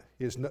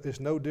 It's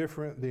no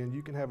different than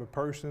you can have a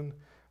person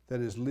that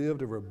has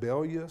lived a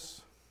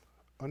rebellious,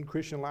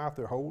 unchristian life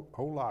their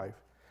whole life,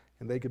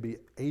 and they could be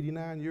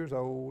 89 years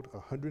old,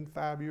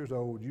 105 years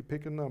old, you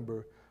pick a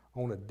number,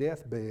 on a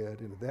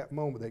deathbed, and at that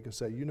moment they can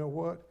say, you know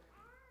what?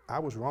 I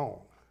was wrong.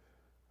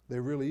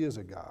 There really is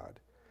a God,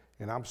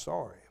 and I'm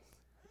sorry.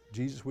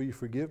 Jesus, will you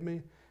forgive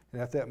me?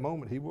 And at that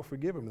moment, he will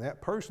forgive them. And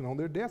that person on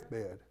their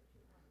deathbed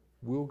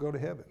will go to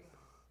heaven.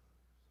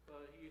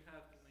 But you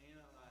have to mean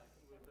it like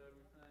with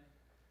everything.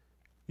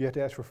 You have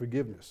to ask for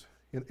forgiveness.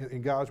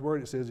 In God's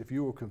word, it says, if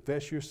you will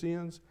confess your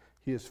sins,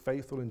 he is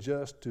faithful and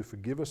just to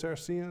forgive us our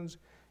sins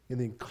and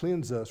then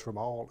cleanse us from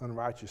all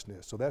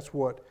unrighteousness. So that's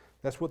what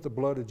the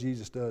blood of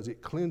Jesus does.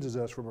 It cleanses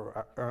us from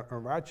our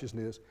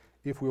unrighteousness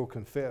if we'll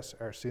confess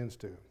our sins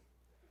to him.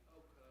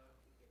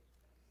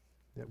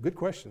 Yeah, good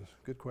questions.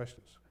 Good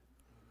questions.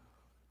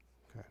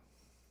 Okay.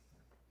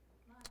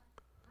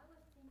 I was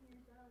 10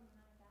 years old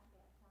when I got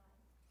baptized.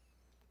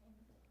 And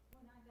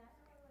when I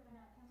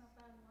come up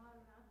out of the water,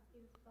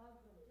 it was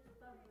bubbling, just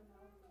bubbling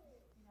over.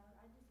 You know,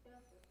 I just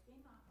felt it in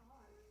my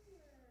heart.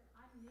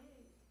 I knew,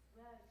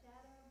 without a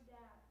shadow of a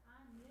doubt, I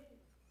knew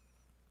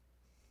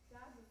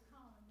God was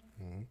calling me.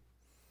 Mm-hmm.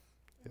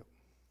 Yep.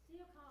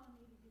 Still calling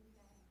me to do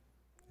things.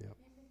 Yep.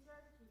 In the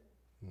church here.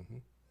 Mm-hmm.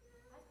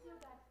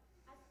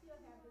 I still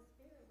have the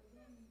spirit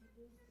within me to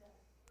do stuff.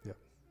 Yep.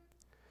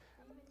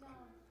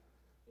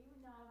 Even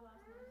though I've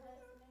lost my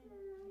husband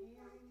and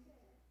married,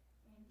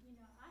 and you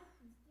know, I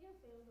can still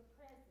feel the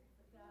presence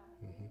of God.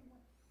 Mm-hmm.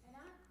 And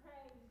I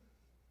prayed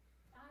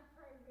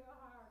real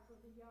hard for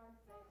the yard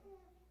sale.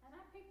 And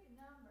I picked a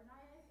number, and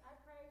I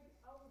prayed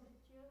over the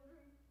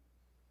children,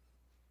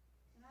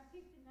 and I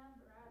picked a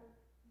number out of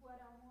what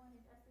I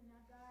wanted. I said,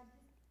 now God,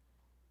 just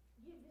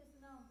give this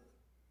number.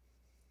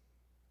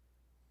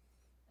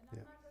 And I'm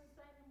Yeah. not going to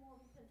say no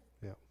more because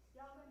Yep.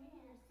 y'all going to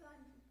hear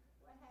Sunday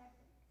what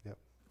happened. Yep.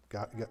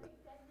 And I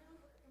picked that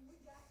number, and we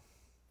got.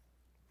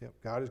 Yep.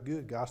 God is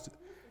good.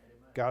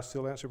 God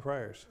still answers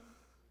prayers.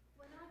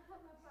 When I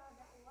come up out of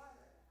that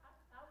water,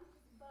 I was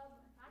just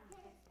bubbling. I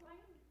can't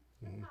explain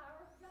the Mhm.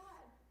 power of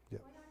God.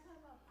 Yep. When I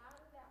come up out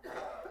of that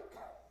water,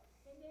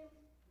 and then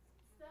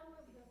some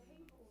of the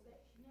people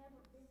that's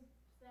never been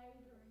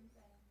saved or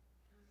anything,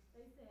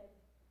 they said,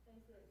 I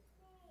said,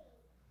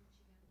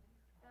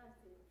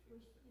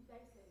 they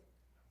said,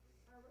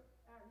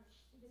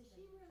 does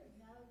she really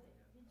know that?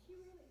 Did she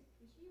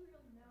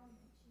really know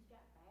that she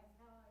got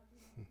baptized?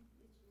 You know,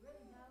 did she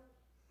really know?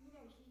 You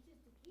know, she's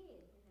just a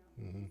kid.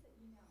 You know, Mhm.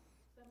 you know.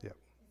 Yep.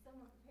 And some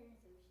of the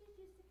parents said, she's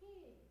just a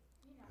kid.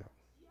 You know, Yep.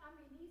 I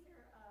mean, these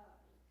are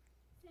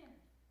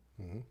sinners.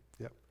 Mm-hmm.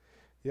 Yep.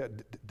 Yeah.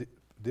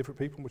 Different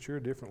people mature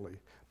differently.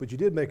 But you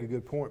did make a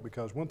good point,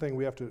 because one thing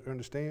we have to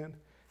understand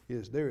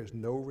is there is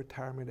no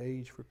retirement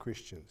age for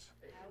Christians.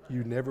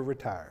 You never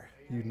retire.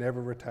 You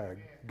never retire.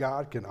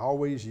 God can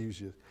always use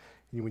you.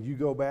 And when you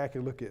go back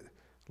and look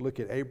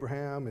at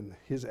Abraham and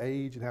his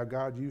age and how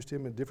God used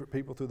him and different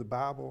people through the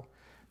Bible,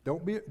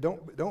 don't be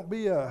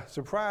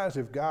surprised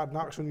if God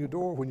knocks on your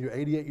door when you're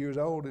 88 years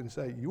old and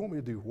say, "You want me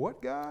to do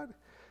what, God?"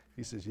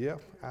 He says, "Yeah,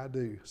 I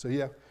do." So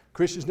yeah,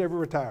 Christians never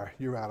retire.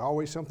 You're right.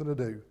 Always something to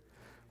do.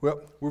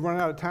 Well, we're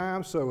running out of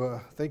time, so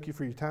thank you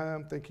for your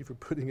time. Thank you for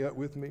putting up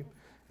with me,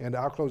 and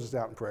I'll close this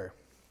out in prayer.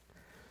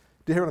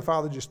 Dear Heavenly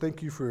Father, just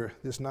thank you for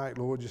this night,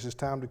 Lord. Just this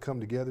time to come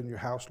together in your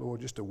house,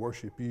 Lord, just to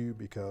worship you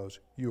because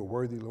you are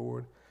worthy,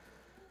 Lord.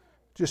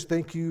 Just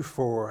thank you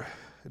for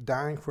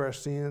dying for our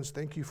sins.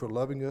 Thank you for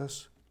loving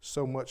us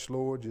so much,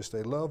 Lord. Just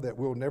a love that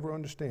we'll never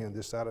understand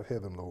this side of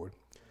heaven, Lord.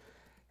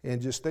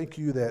 And just thank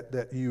you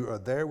that you are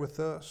there with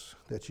us,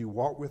 that you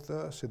walk with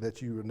us, and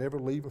that you will never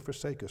leave and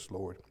forsake us,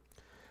 Lord.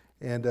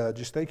 And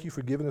just thank you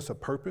for giving us a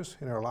purpose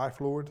in our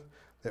life, Lord,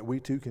 that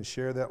we too can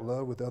share that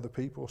love with other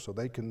people so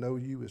they can know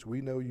you as we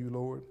know you,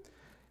 Lord.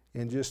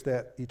 And just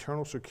that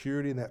eternal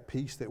security and that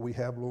peace that we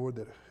have,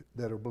 Lord,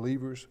 that are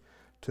believers,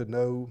 to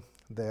know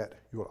that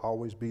you will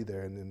always be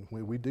there. And then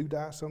when we do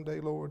die someday,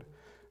 Lord,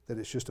 that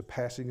it's just a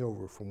passing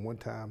over from one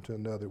time to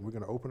another. We're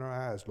going to open our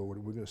eyes, Lord,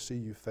 and we're going to see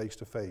you face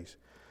to face.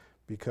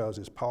 Because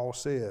as Paul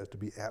says, to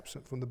be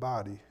absent from the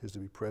body is to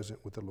be present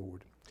with the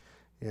Lord.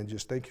 And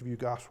just thank you for your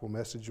gospel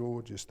message,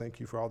 Lord. Just thank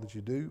you for all that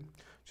you do.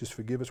 Just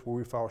forgive us where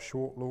we fall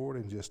short, Lord,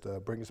 and just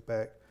bring us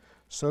back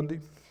Sunday.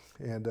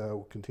 And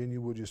we'll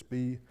continue. We'll just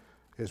be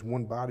as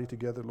one body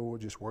together, Lord,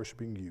 just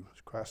worshiping you. In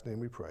Christ's name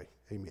we pray.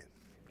 Amen.